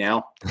here right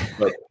now,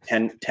 but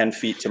 10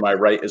 feet to my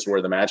right is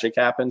where the magic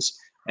happens.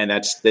 And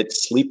that's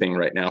sleeping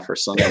right now for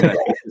Sunday night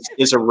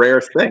is a rare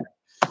thing,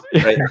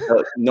 right?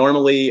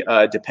 Normally,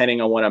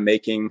 depending on what I'm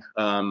making,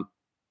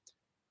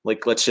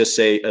 like let's just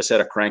say a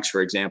set of cranks,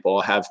 for example,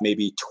 I'll have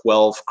maybe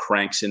 12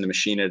 cranks in the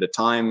machine at a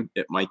time.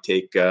 It might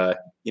take,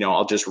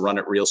 I'll just run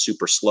it real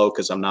super slow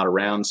because I'm not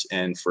around.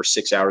 And for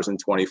 6 hours and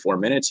 24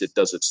 minutes, it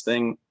does its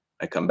thing.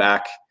 I come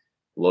back,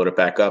 load it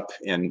back up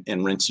and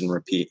rinse and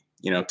repeat,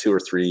 2 or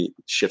 3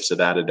 shifts of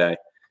that a day.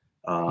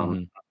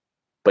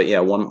 But yeah,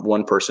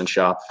 one person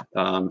shop,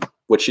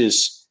 which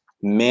is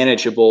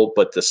manageable,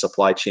 but the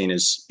supply chain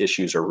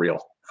issues are real.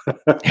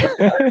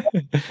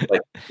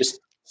 Like just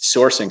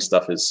sourcing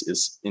stuff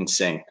is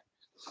insane.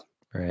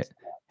 Right.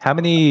 How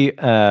many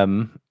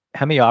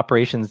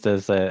operations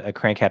does a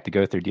crank have to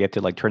go through? Do you have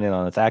to like turn it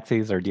on its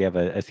axis, or do you have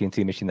a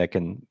CNC machine that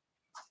can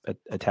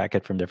attack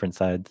it from different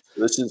sides?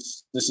 This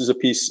is a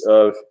piece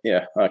of,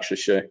 I'll actually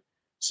show you.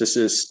 So this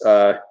is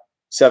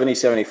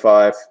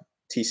 7075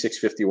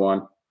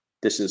 T651.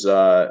 This is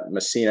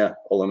Messina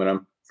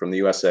aluminum from the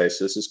USA.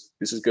 So this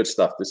is good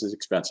stuff. This is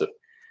expensive.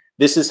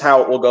 This is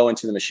how it will go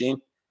into the machine.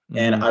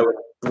 And I would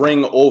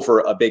bring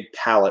over a big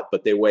pallet,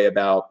 but they weigh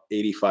about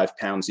 85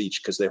 pounds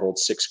each because they hold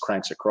 6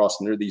 cranks across.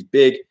 And they're these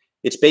big,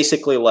 it's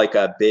basically like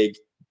a big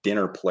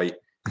dinner plate.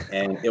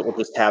 And it will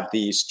just have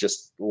these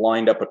just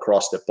lined up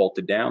across it,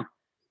 bolted down.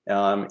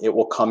 It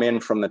will come in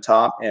from the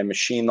top and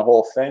machine the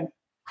whole thing.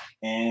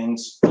 And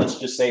let's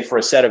just say for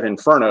a set of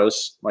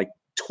Infernos, like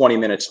 20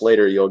 minutes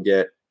later, you'll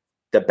get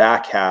the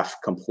back half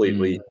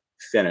completely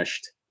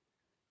finished.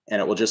 And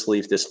it will just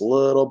leave this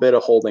little bit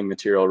of holding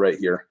material right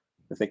here.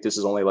 I think this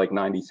is only like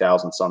 90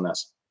 thousandths on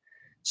this.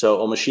 So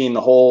it'll machine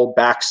the whole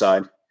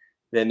backside.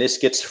 Then this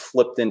gets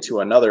flipped into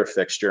another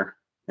fixture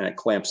and it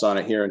clamps on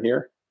it here and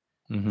here.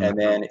 And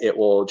then it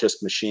will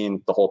just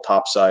machine the whole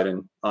top side.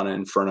 And on an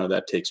Inferno,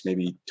 that takes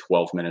maybe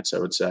 12 minutes, I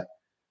would say.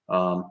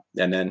 And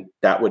then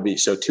that would be,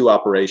 so 2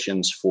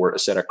 operations for a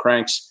set of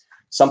cranks.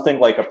 Something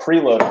like a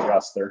preload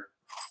adjuster.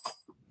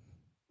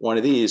 One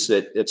of these,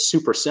 it's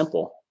super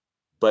simple,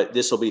 but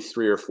this will be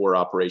 3 or 4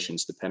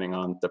 operations depending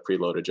on the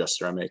preload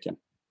adjuster I'm making.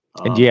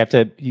 And do you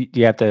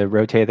have to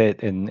rotate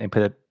it and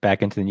put it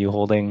back into the new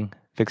holding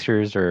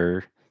fixtures,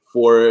 or?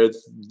 For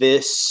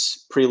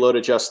this preload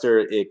adjuster,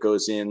 it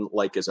goes in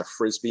like as a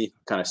Frisbee,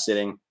 kind of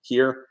sitting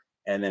here,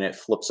 and then it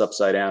flips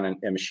upside down and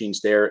machines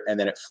there. And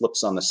then it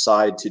flips on the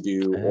side to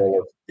do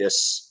all of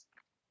this,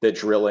 the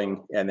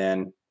drilling. And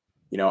then,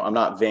 I'm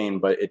not vain,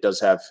 but it does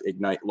have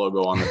Ignite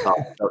logo on the top.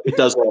 So it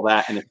does all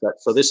that. And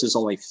so this is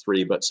only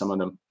 3, but some of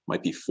them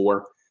might be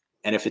 4.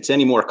 And if it's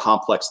any more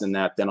complex than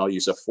that, then I'll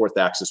use a 4th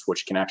axis,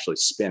 which can actually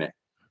spin it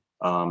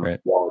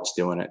while it's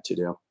doing it to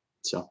do.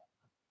 So,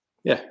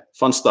 yeah,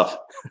 fun stuff.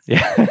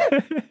 Yeah.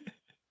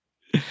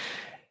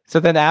 So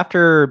then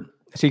so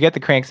you get the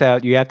cranks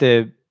out, you have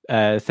to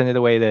send it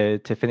away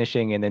to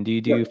finishing, and then do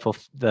you do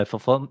the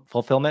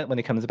fulfillment when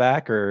it comes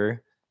back,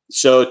 or?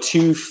 So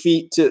 2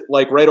 feet to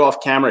like right off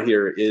camera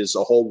here is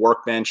a whole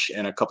workbench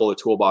and a couple of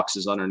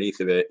toolboxes underneath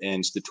of it.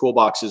 And the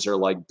toolboxes are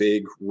like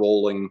big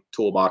rolling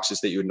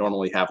toolboxes that you would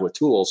normally have with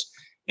tools.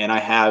 And I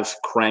have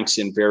cranks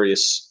in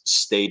various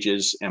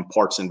stages and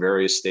parts in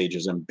various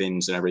stages and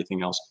bins and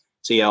everything else.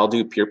 So yeah, I'll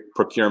do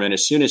procurement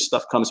as soon as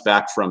stuff comes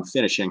back from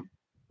finishing,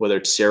 whether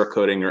it's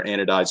Cerakoting or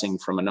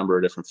anodizing from a number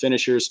of different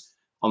finishers.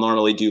 I'll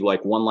normally do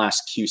like one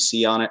last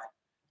QC on it,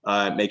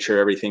 make sure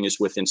everything is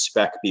within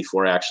spec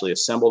before I actually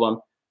assemble them.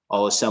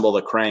 I'll assemble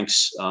the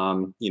cranks.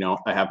 I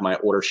have my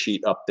order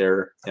sheet up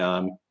there,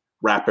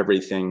 wrap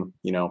everything,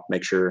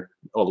 make sure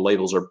all the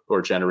labels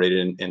are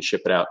generated and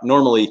ship it out.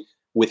 Normally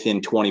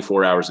within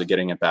 24 hours of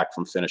getting it back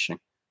from finishing,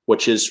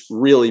 which has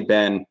really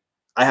been,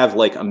 I have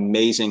like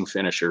amazing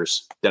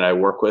finishers that I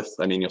work with.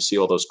 I mean, you'll see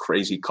all those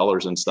crazy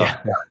colors and stuff,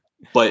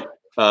 but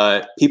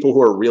people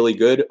who are really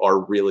good are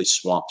really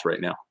swamped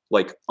right now,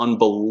 like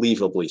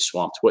unbelievably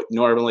swamped. What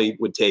normally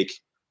would take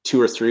 2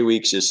 or 3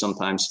 weeks is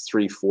sometimes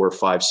 3, 4,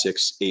 5,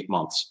 6, 8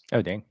 months.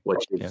 Oh, dang.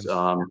 Which is,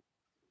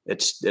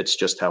 it's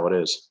just how it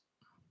is.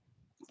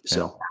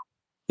 So,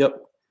 yep.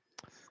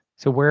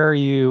 So where are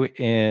you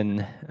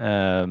in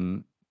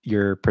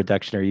your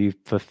production? Are you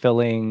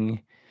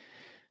fulfilling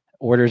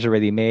orders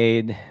already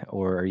made,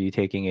 or are you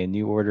taking in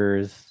new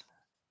orders?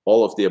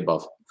 All of the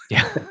above.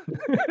 Yeah.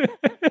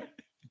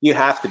 You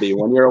have to be.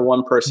 When you're a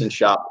one-person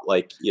shop,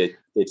 like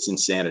it's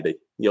insanity.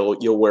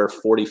 You'll wear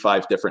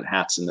 45 different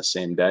hats in the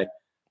same day.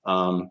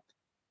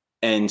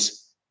 And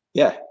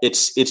yeah,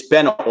 it's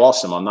been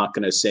awesome. I'm not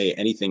going to say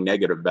anything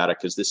negative about it,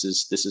 because this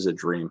is a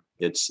dream.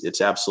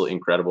 It's absolutely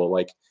incredible.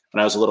 Like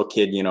when I was a little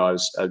kid,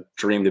 I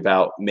dreamed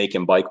about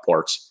making bike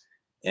parts,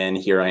 and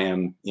here I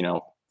am,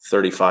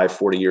 35,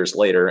 40 years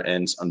later,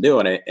 and I'm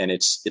doing it, and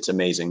it's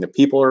amazing. The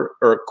people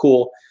are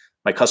cool.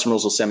 My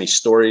customers will send me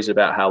stories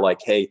about how, like,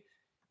 hey,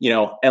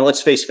 and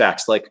let's face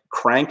facts, like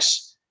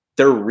cranks,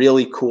 they're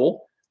really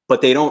cool,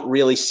 but they don't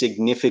really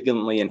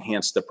significantly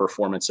enhance the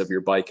performance of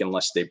your bike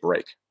unless they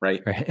break,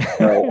 right?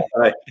 So,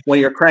 when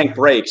your crank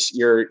breaks,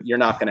 you're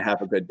not going to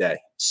have a good day.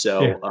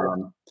 So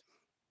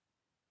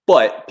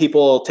But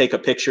people take a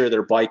picture of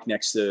their bike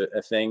next to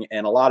a thing,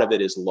 and a lot of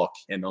it is look,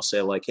 and they'll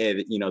say like,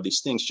 "Hey,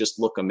 these things just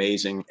look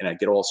amazing," and I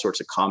get all sorts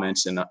of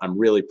comments, and I'm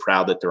really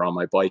proud that they're on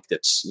my bike.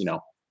 That's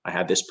I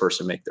had this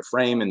person make the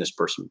frame, and this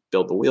person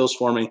build the wheels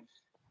for me,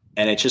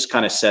 and it just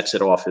kind of sets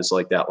it off as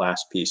like that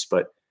last piece.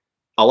 But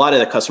a lot of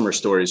the customer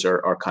stories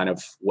are kind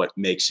of what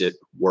makes it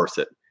worth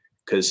it,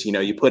 because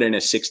you put in a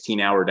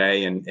 16-hour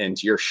day,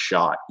 and you're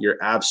shot, you're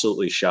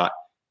absolutely shot.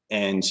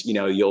 And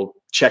you'll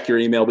check your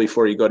email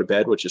before you go to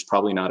bed, which is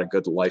probably not a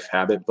good life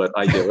habit, but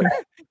I do it.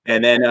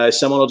 And then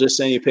someone will just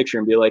send you a picture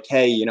and be like,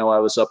 "Hey, I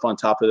was up on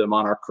top of the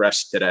Monarch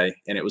Crest today,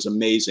 and it was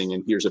amazing.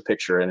 And here's a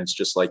picture." And it's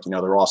just like,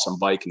 their awesome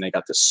bike, and they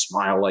got this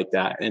smile like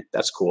that, and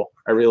that's cool.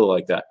 I really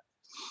like that.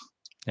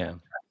 Yeah,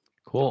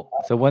 cool.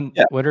 So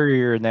what are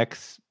your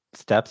next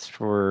steps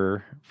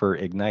for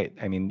Ignite?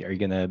 I mean,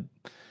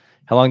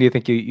 how long do you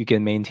think you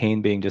can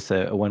maintain being just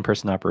a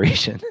one-person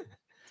operation?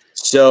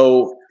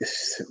 So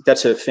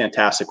that's a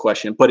fantastic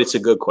question, but it's a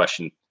good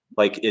question.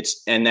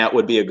 And that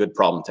would be a good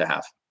problem to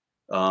have.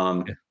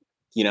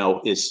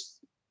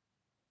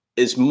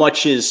 As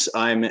much as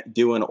I'm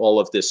doing all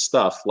of this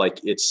stuff, like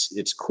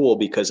it's cool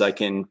because I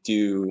can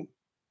do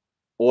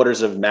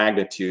orders of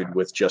magnitude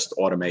with just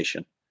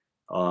automation.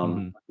 There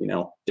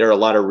are a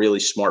lot of really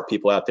smart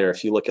people out there.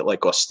 If you look at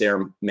like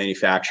Austere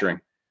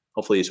Manufacturing,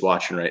 hopefully he's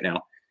watching right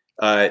now.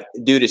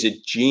 Dude is a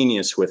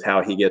genius with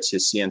how he gets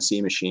his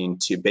CNC machine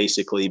to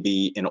basically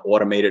be an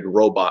automated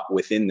robot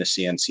within the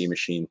CNC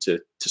machine to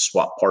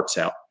swap parts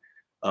out.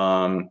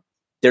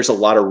 There's a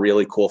lot of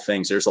really cool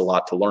things. There's a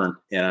lot to learn,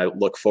 and I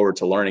look forward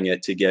to learning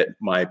it to get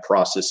my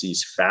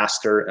processes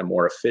faster and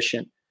more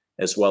efficient,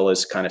 as well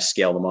as kind of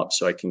scale them up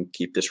so I can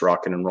keep this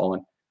rocking and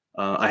rolling.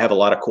 I have a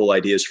lot of cool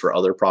ideas for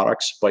other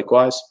products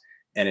bike-wise,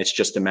 and it's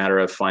just a matter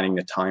of finding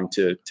the time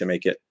to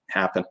make it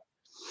happen.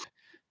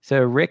 So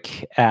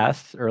Rick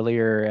asked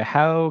earlier,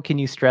 how can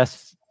you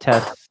stress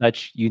test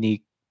such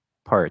unique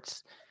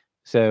parts?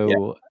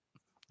 So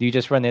do you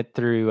just run it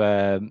through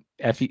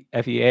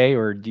FEA,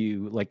 or do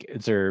you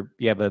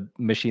you have a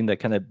machine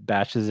that kind of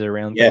bashes it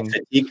around? Yeah,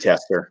 fatigue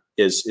tester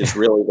is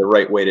really the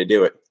right way to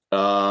do it.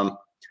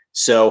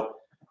 So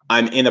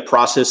I'm in the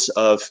process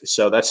of,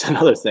 so that's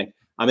another thing.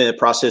 I'm in the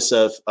process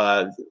of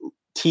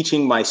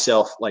teaching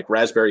myself like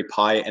Raspberry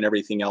Pi and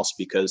everything else,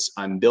 because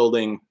I'm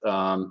building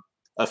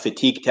a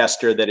fatigue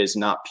tester that is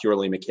not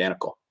purely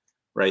mechanical,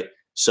 right?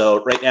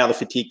 So right now the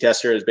fatigue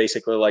tester is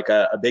basically like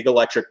a big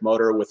electric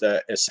motor with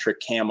a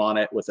eccentric cam on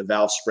it with the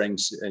valve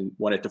springs. And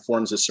when it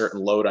deforms a certain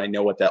load, I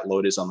know what that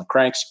load is on the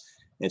cranks.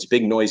 It's a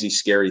big, noisy,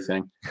 scary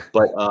thing.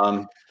 But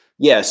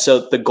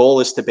so the goal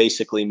is to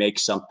basically make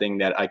something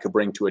that I could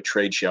bring to a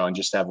trade show and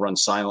just have run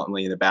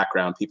silently in the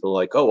background. People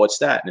are like, "Oh, what's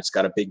that?" And it's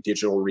got a big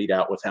digital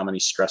readout with how many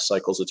stress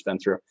cycles it's been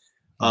through.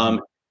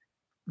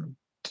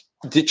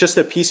 Just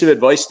a piece of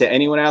advice to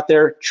anyone out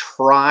there: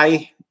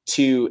 try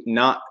to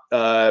not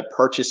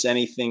purchase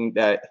anything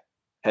that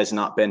has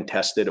not been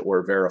tested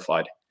or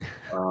verified.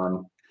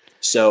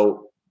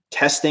 So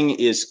testing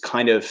is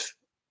kind of,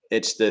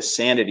 it's the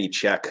sanity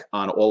check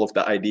on all of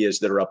the ideas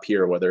that are up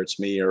here, whether it's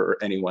me or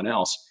anyone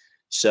else.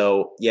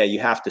 So yeah, you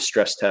have to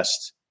stress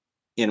test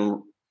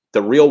in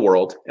the real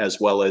world as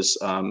well as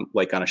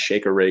like on a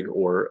shaker rig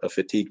or a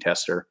fatigue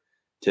tester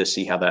to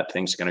see how that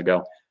thing's going to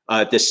go.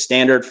 The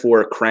standard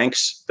for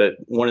cranks, that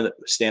one of the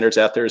standards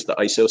out there is the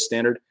ISO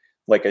standard.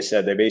 Like I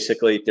said,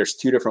 there's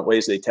two different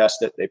ways they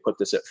test it. They put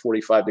this at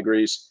 45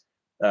 degrees.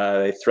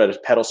 They thread a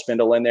pedal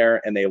spindle in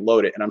there and they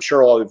load it. And I'm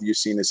sure all of you have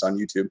seen this on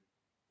YouTube.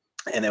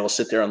 And they will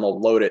sit there and they'll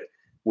load it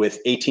with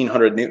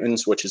 1,800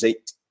 newtons, which is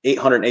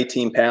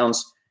 818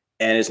 pounds.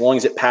 And as long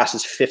as it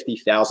passes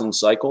 50,000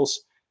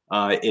 cycles,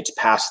 it's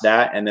past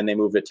that. And then they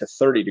move it to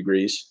 30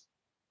 degrees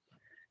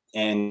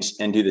and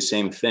do the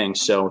same thing.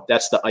 So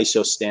that's the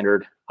ISO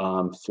standard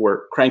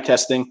for crank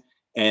testing.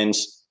 And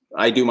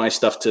I do my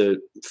stuff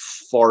to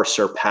far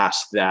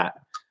surpass that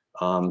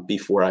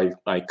before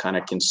I kind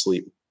of can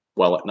sleep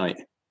well at night.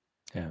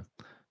 Yeah.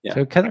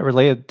 So kind of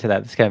related to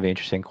that, this is kind of an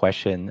interesting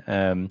question.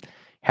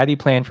 How do you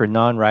plan for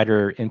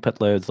non-rider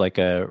input loads like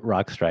a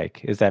rock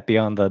strike? Is that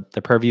beyond the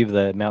purview of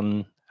the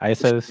mountain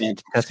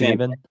ISO testing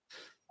even?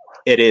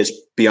 It is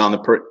beyond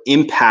the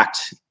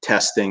impact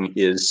testing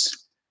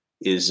is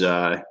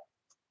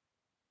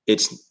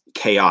it's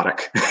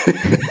chaotic.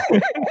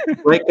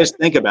 Right? Because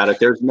think about it.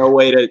 There's no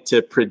way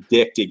to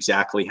predict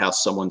exactly how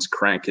someone's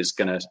crank is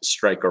going to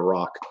strike a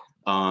rock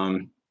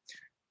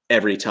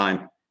every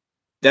time.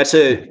 That's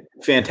a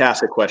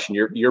fantastic question.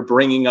 You're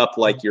bringing up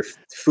like your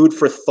food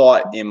for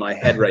thought in my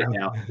head right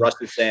now. Russ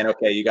is saying,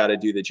 okay, you got to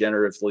do the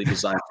generatively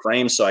designed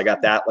frame. So I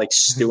got that like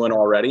stewing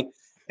already.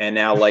 And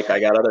now like I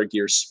got other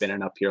gears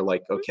spinning up here.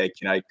 Like, okay,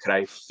 could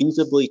I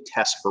feasibly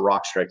test for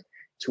rock strike?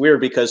 It's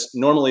weird because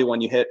normally when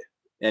you hit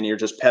and you're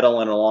just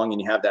pedaling along and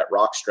you have that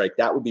rock strike,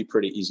 that would be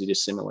pretty easy to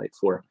simulate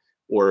for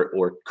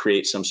or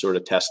create some sort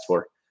of test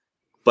for.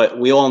 But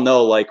we all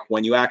know like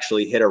when you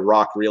actually hit a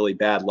rock really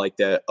bad, like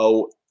the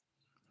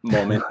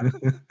moment,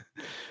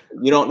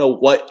 You don't know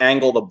what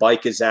angle the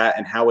bike is at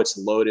and how it's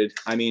loaded.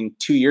 I mean,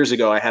 2 years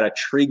ago, I had a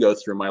tree go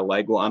through my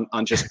leg while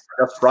I'm just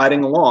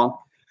riding along.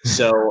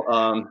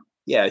 So,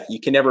 yeah, you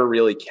can never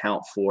really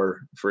count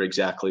for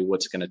exactly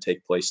what's going to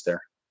take place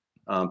there.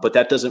 But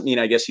that doesn't mean,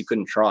 I guess, you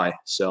couldn't try.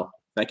 So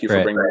thank you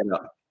for bringing that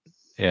up.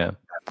 Yeah.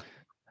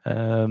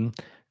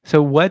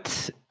 So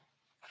what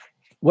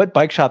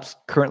bike shops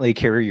currently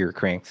carry your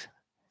cranks?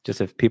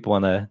 Just if people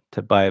want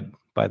to buy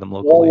them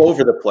locally. All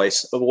over the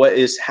place. What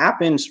has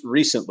happened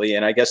recently,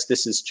 and I guess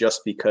this is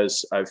just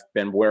because I've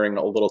been wearing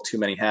a little too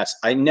many hats.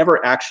 I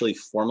never actually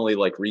formally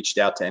reached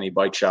out to any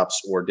bike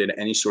shops or did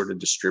any sort of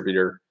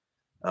distributor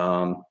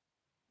or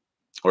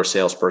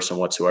salesperson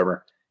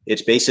whatsoever.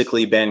 It's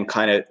basically been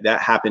that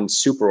happened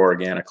super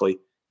organically.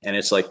 And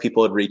it's like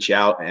people would reach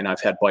out, and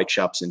I've had bike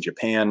shops in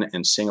Japan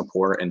and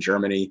Singapore and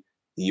Germany,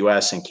 the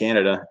US and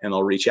Canada, and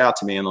they'll reach out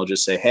to me and they'll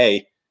just say,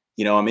 hey,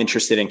 I'm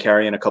interested in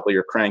carrying a couple of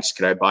your cranks.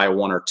 Could I buy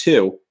one or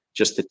two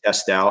just to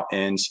test out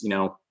and,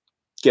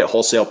 get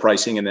wholesale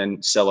pricing and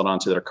then sell it on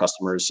to their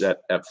customers at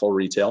full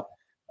retail?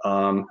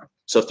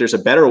 So if there's a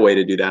better way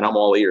to do that, I'm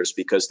all ears,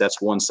 because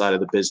that's one side of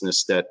the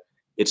business that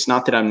it's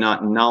not that I'm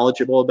not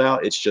knowledgeable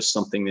about. It's just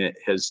something that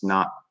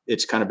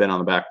it's kind of been on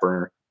the back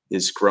burner,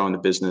 is growing the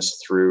business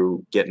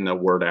through getting the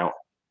word out.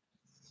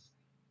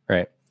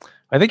 Right.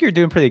 I think you're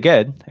doing pretty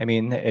good. I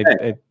mean,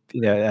 at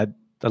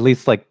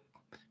least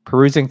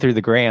perusing through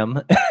the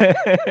gram.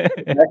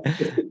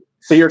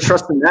 So you're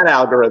trusting that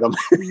algorithm?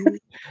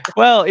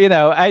 Well,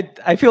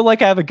 I feel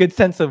like I have a good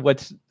sense of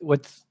what's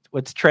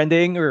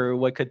trending or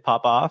what could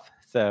pop off.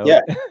 So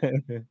yeah,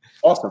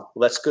 awesome.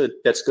 Well, that's good.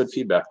 That's good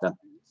feedback then.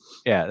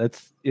 Yeah,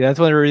 that's one of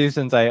the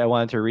reasons I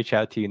wanted to reach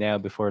out to you now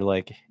before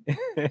before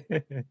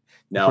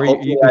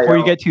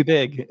you get too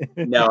big.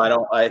 No, I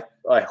don't.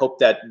 I hope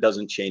that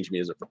doesn't change me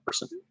as a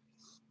person.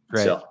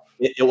 Right. So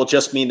it will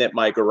just mean that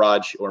my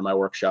garage or my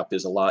workshop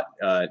is a lot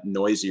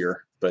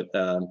noisier, but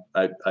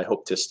I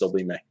hope to still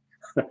be me.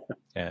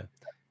 Yeah.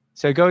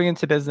 So going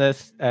into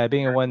business,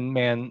 being a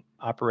one-man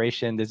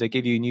operation, does it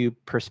give you a new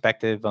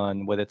perspective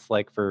on what it's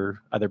like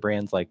for other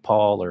brands like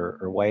Paul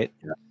or White?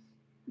 Yeah.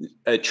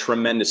 A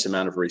tremendous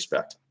amount of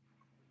respect.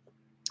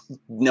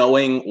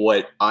 Knowing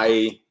what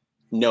I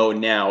know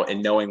now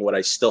and knowing what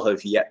I still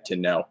have yet to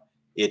know,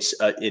 it's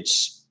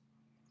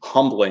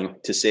humbling,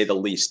 to say the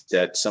least,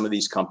 that some of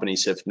these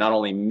companies have not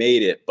only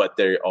made it, but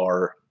they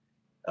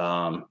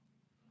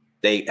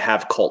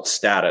have cult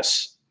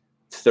status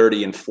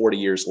 30 and 40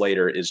 years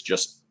later.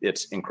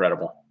 It's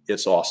incredible.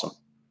 It's awesome.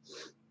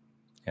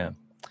 Yeah.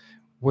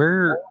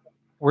 Where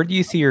do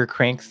you see your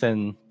cranks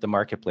in the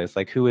marketplace?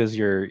 Who is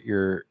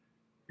your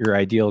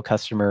ideal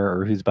customer,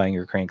 or who's buying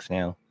your cranks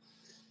now?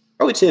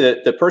 I would say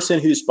that the person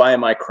who's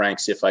buying my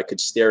cranks, if I could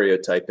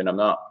stereotype, and I'm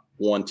not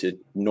one to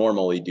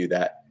normally do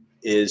that,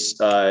 is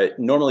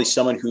normally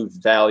someone who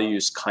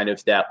values kind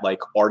of that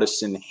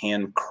artisan,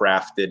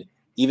 handcrafted,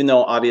 even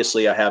though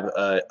obviously I have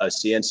a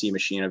CNC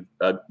machine,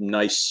 a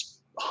nice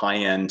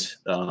high-end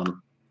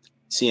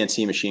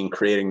CNC machine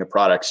creating the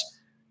products.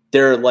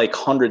 There are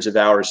hundreds of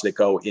hours that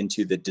go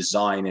into the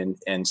design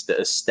and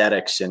the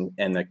aesthetics and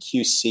the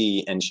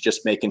QC and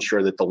just making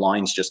sure that the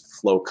lines just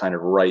flow kind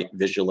of right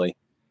visually.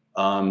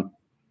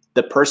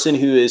 The person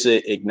who is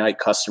an Ignite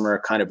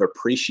customer kind of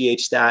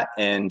appreciates that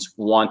and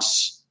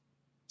wants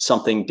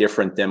something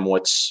different than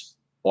what's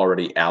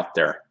already out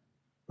there,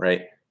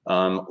 right?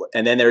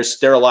 And then there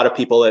are a lot of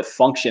people that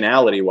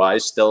functionality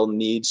wise, they'll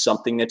need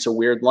something that's a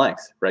weird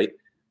length, right?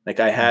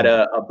 I had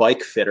a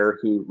bike fitter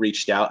who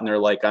reached out and they're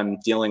like, I'm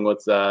dealing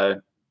with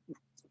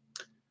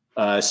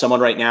someone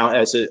right now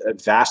has a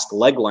vast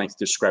leg length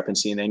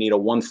discrepancy and they need a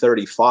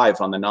 135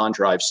 on the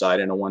non-drive side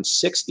and a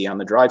 160 on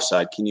the drive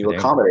side. Can you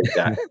accommodate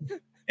that?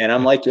 And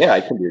I'm like, yeah,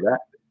 I can do that.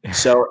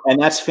 So, and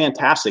that's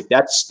fantastic.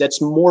 That's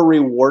more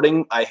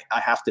rewarding, I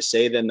have to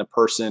say, than the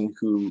person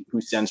who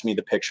sends me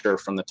the picture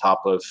from the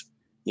top of,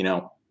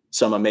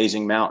 some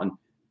amazing mountain.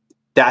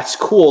 That's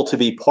cool to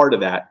be part of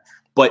that.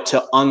 But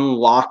to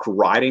unlock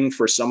riding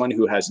for someone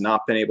who has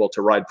not been able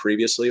to ride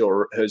previously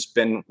or has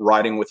been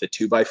riding with a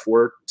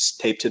 2x4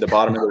 taped to the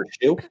bottom of their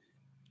shoe,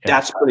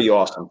 that's pretty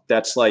awesome.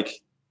 That's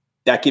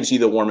that gives you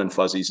the warm and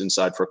fuzzies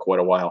inside for quite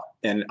a while.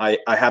 And I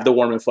have the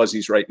warm and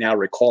fuzzies right now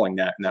recalling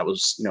that. And that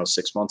was,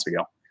 6 months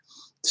ago.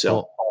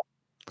 So,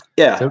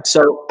 yeah.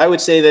 So I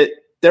would say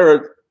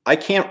that I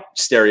can't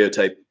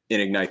stereotype an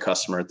Ignite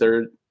customer.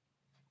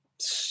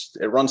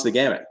 It runs the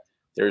gamut.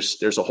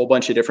 There's a whole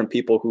bunch of different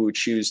people who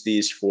choose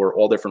these for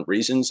all different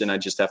reasons, and I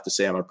just have to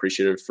say I'm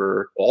appreciative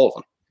for all of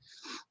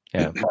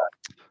them.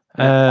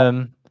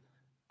 Yeah.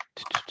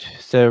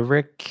 So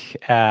Rick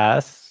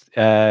asks,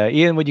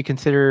 Ian, would you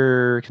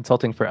consider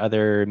consulting for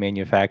other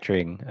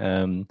manufacturing?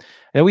 I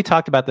know we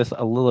talked about this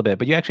a little bit,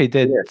 but you actually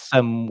did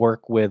some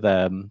work with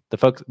the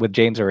folks with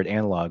James over at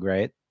Analog,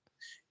 right?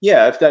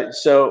 Yeah.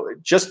 So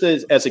just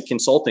as a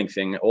consulting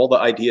thing, all the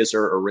ideas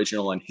are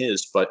original in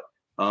his, but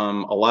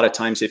a lot of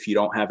times if you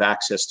don't have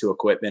access to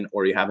equipment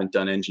or you haven't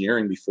done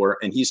engineering before,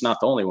 and he's not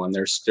the only one,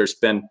 there's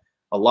been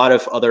a lot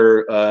of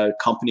other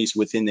companies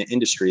within the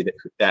industry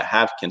that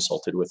have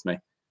consulted with me.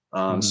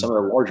 some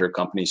of the larger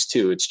companies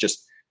too. It's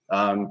just,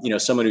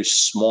 someone who's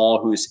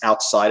small, who's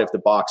outside of the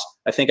box.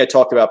 I think I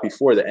talked about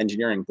before the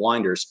engineering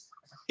blinders.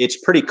 It's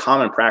pretty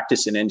common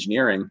practice in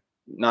engineering,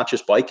 not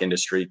just bike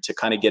industry, to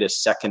kind of get a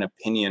second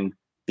opinion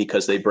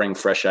because they bring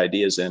fresh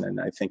ideas in. And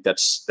I think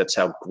that's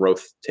how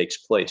growth takes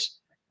place.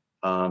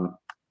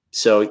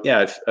 So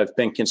yeah, I've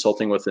been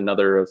consulting with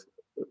a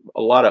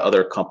lot of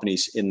other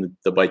companies in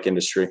the bike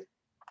industry.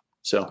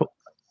 So cool.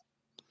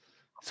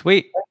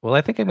 Sweet. Well,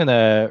 I think I'm going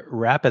to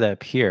wrap it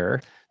up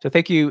here. So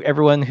thank you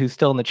everyone who's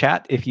still in the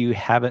chat. If you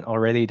haven't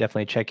already,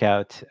 definitely check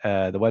out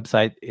the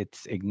website.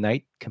 It's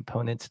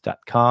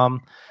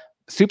ignitecomponents.com.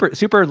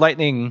 Super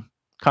lightning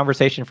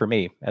conversation for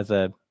me as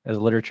a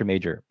literature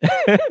major.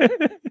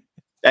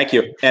 Thank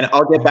you. And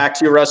I'll get back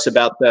to you, Russ,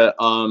 about the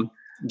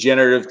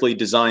generatively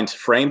designed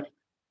frame.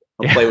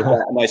 I'll play with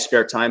that in my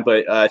spare time.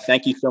 But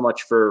thank you so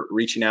much for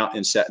reaching out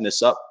and setting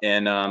this up.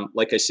 And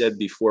like I said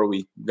before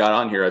we got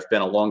on here, I've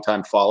been a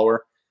longtime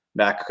follower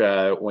back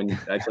when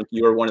I think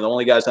you were one of the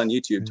only guys on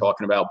YouTube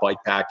talking about bike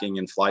packing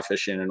and fly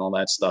fishing and all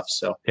that stuff.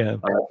 So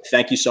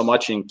thank you so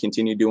much and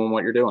continue doing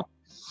what you're doing.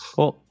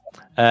 Cool.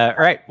 All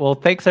right. Well,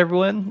 thanks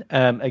everyone.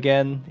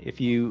 Again, if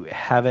you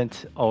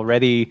haven't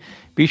already,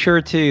 be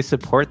sure to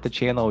support the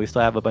channel. We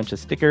still have a bunch of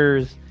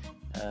stickers.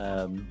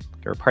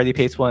 Our Party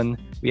Pace one,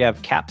 we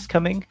have caps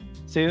coming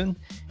soon,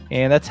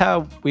 and that's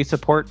how we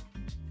support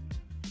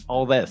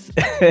all this.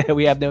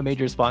 We have no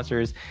major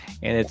sponsors,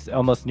 and it's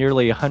almost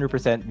nearly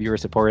 100% viewer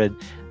supported.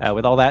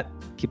 With all that,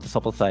 keep the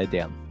supple side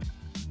down.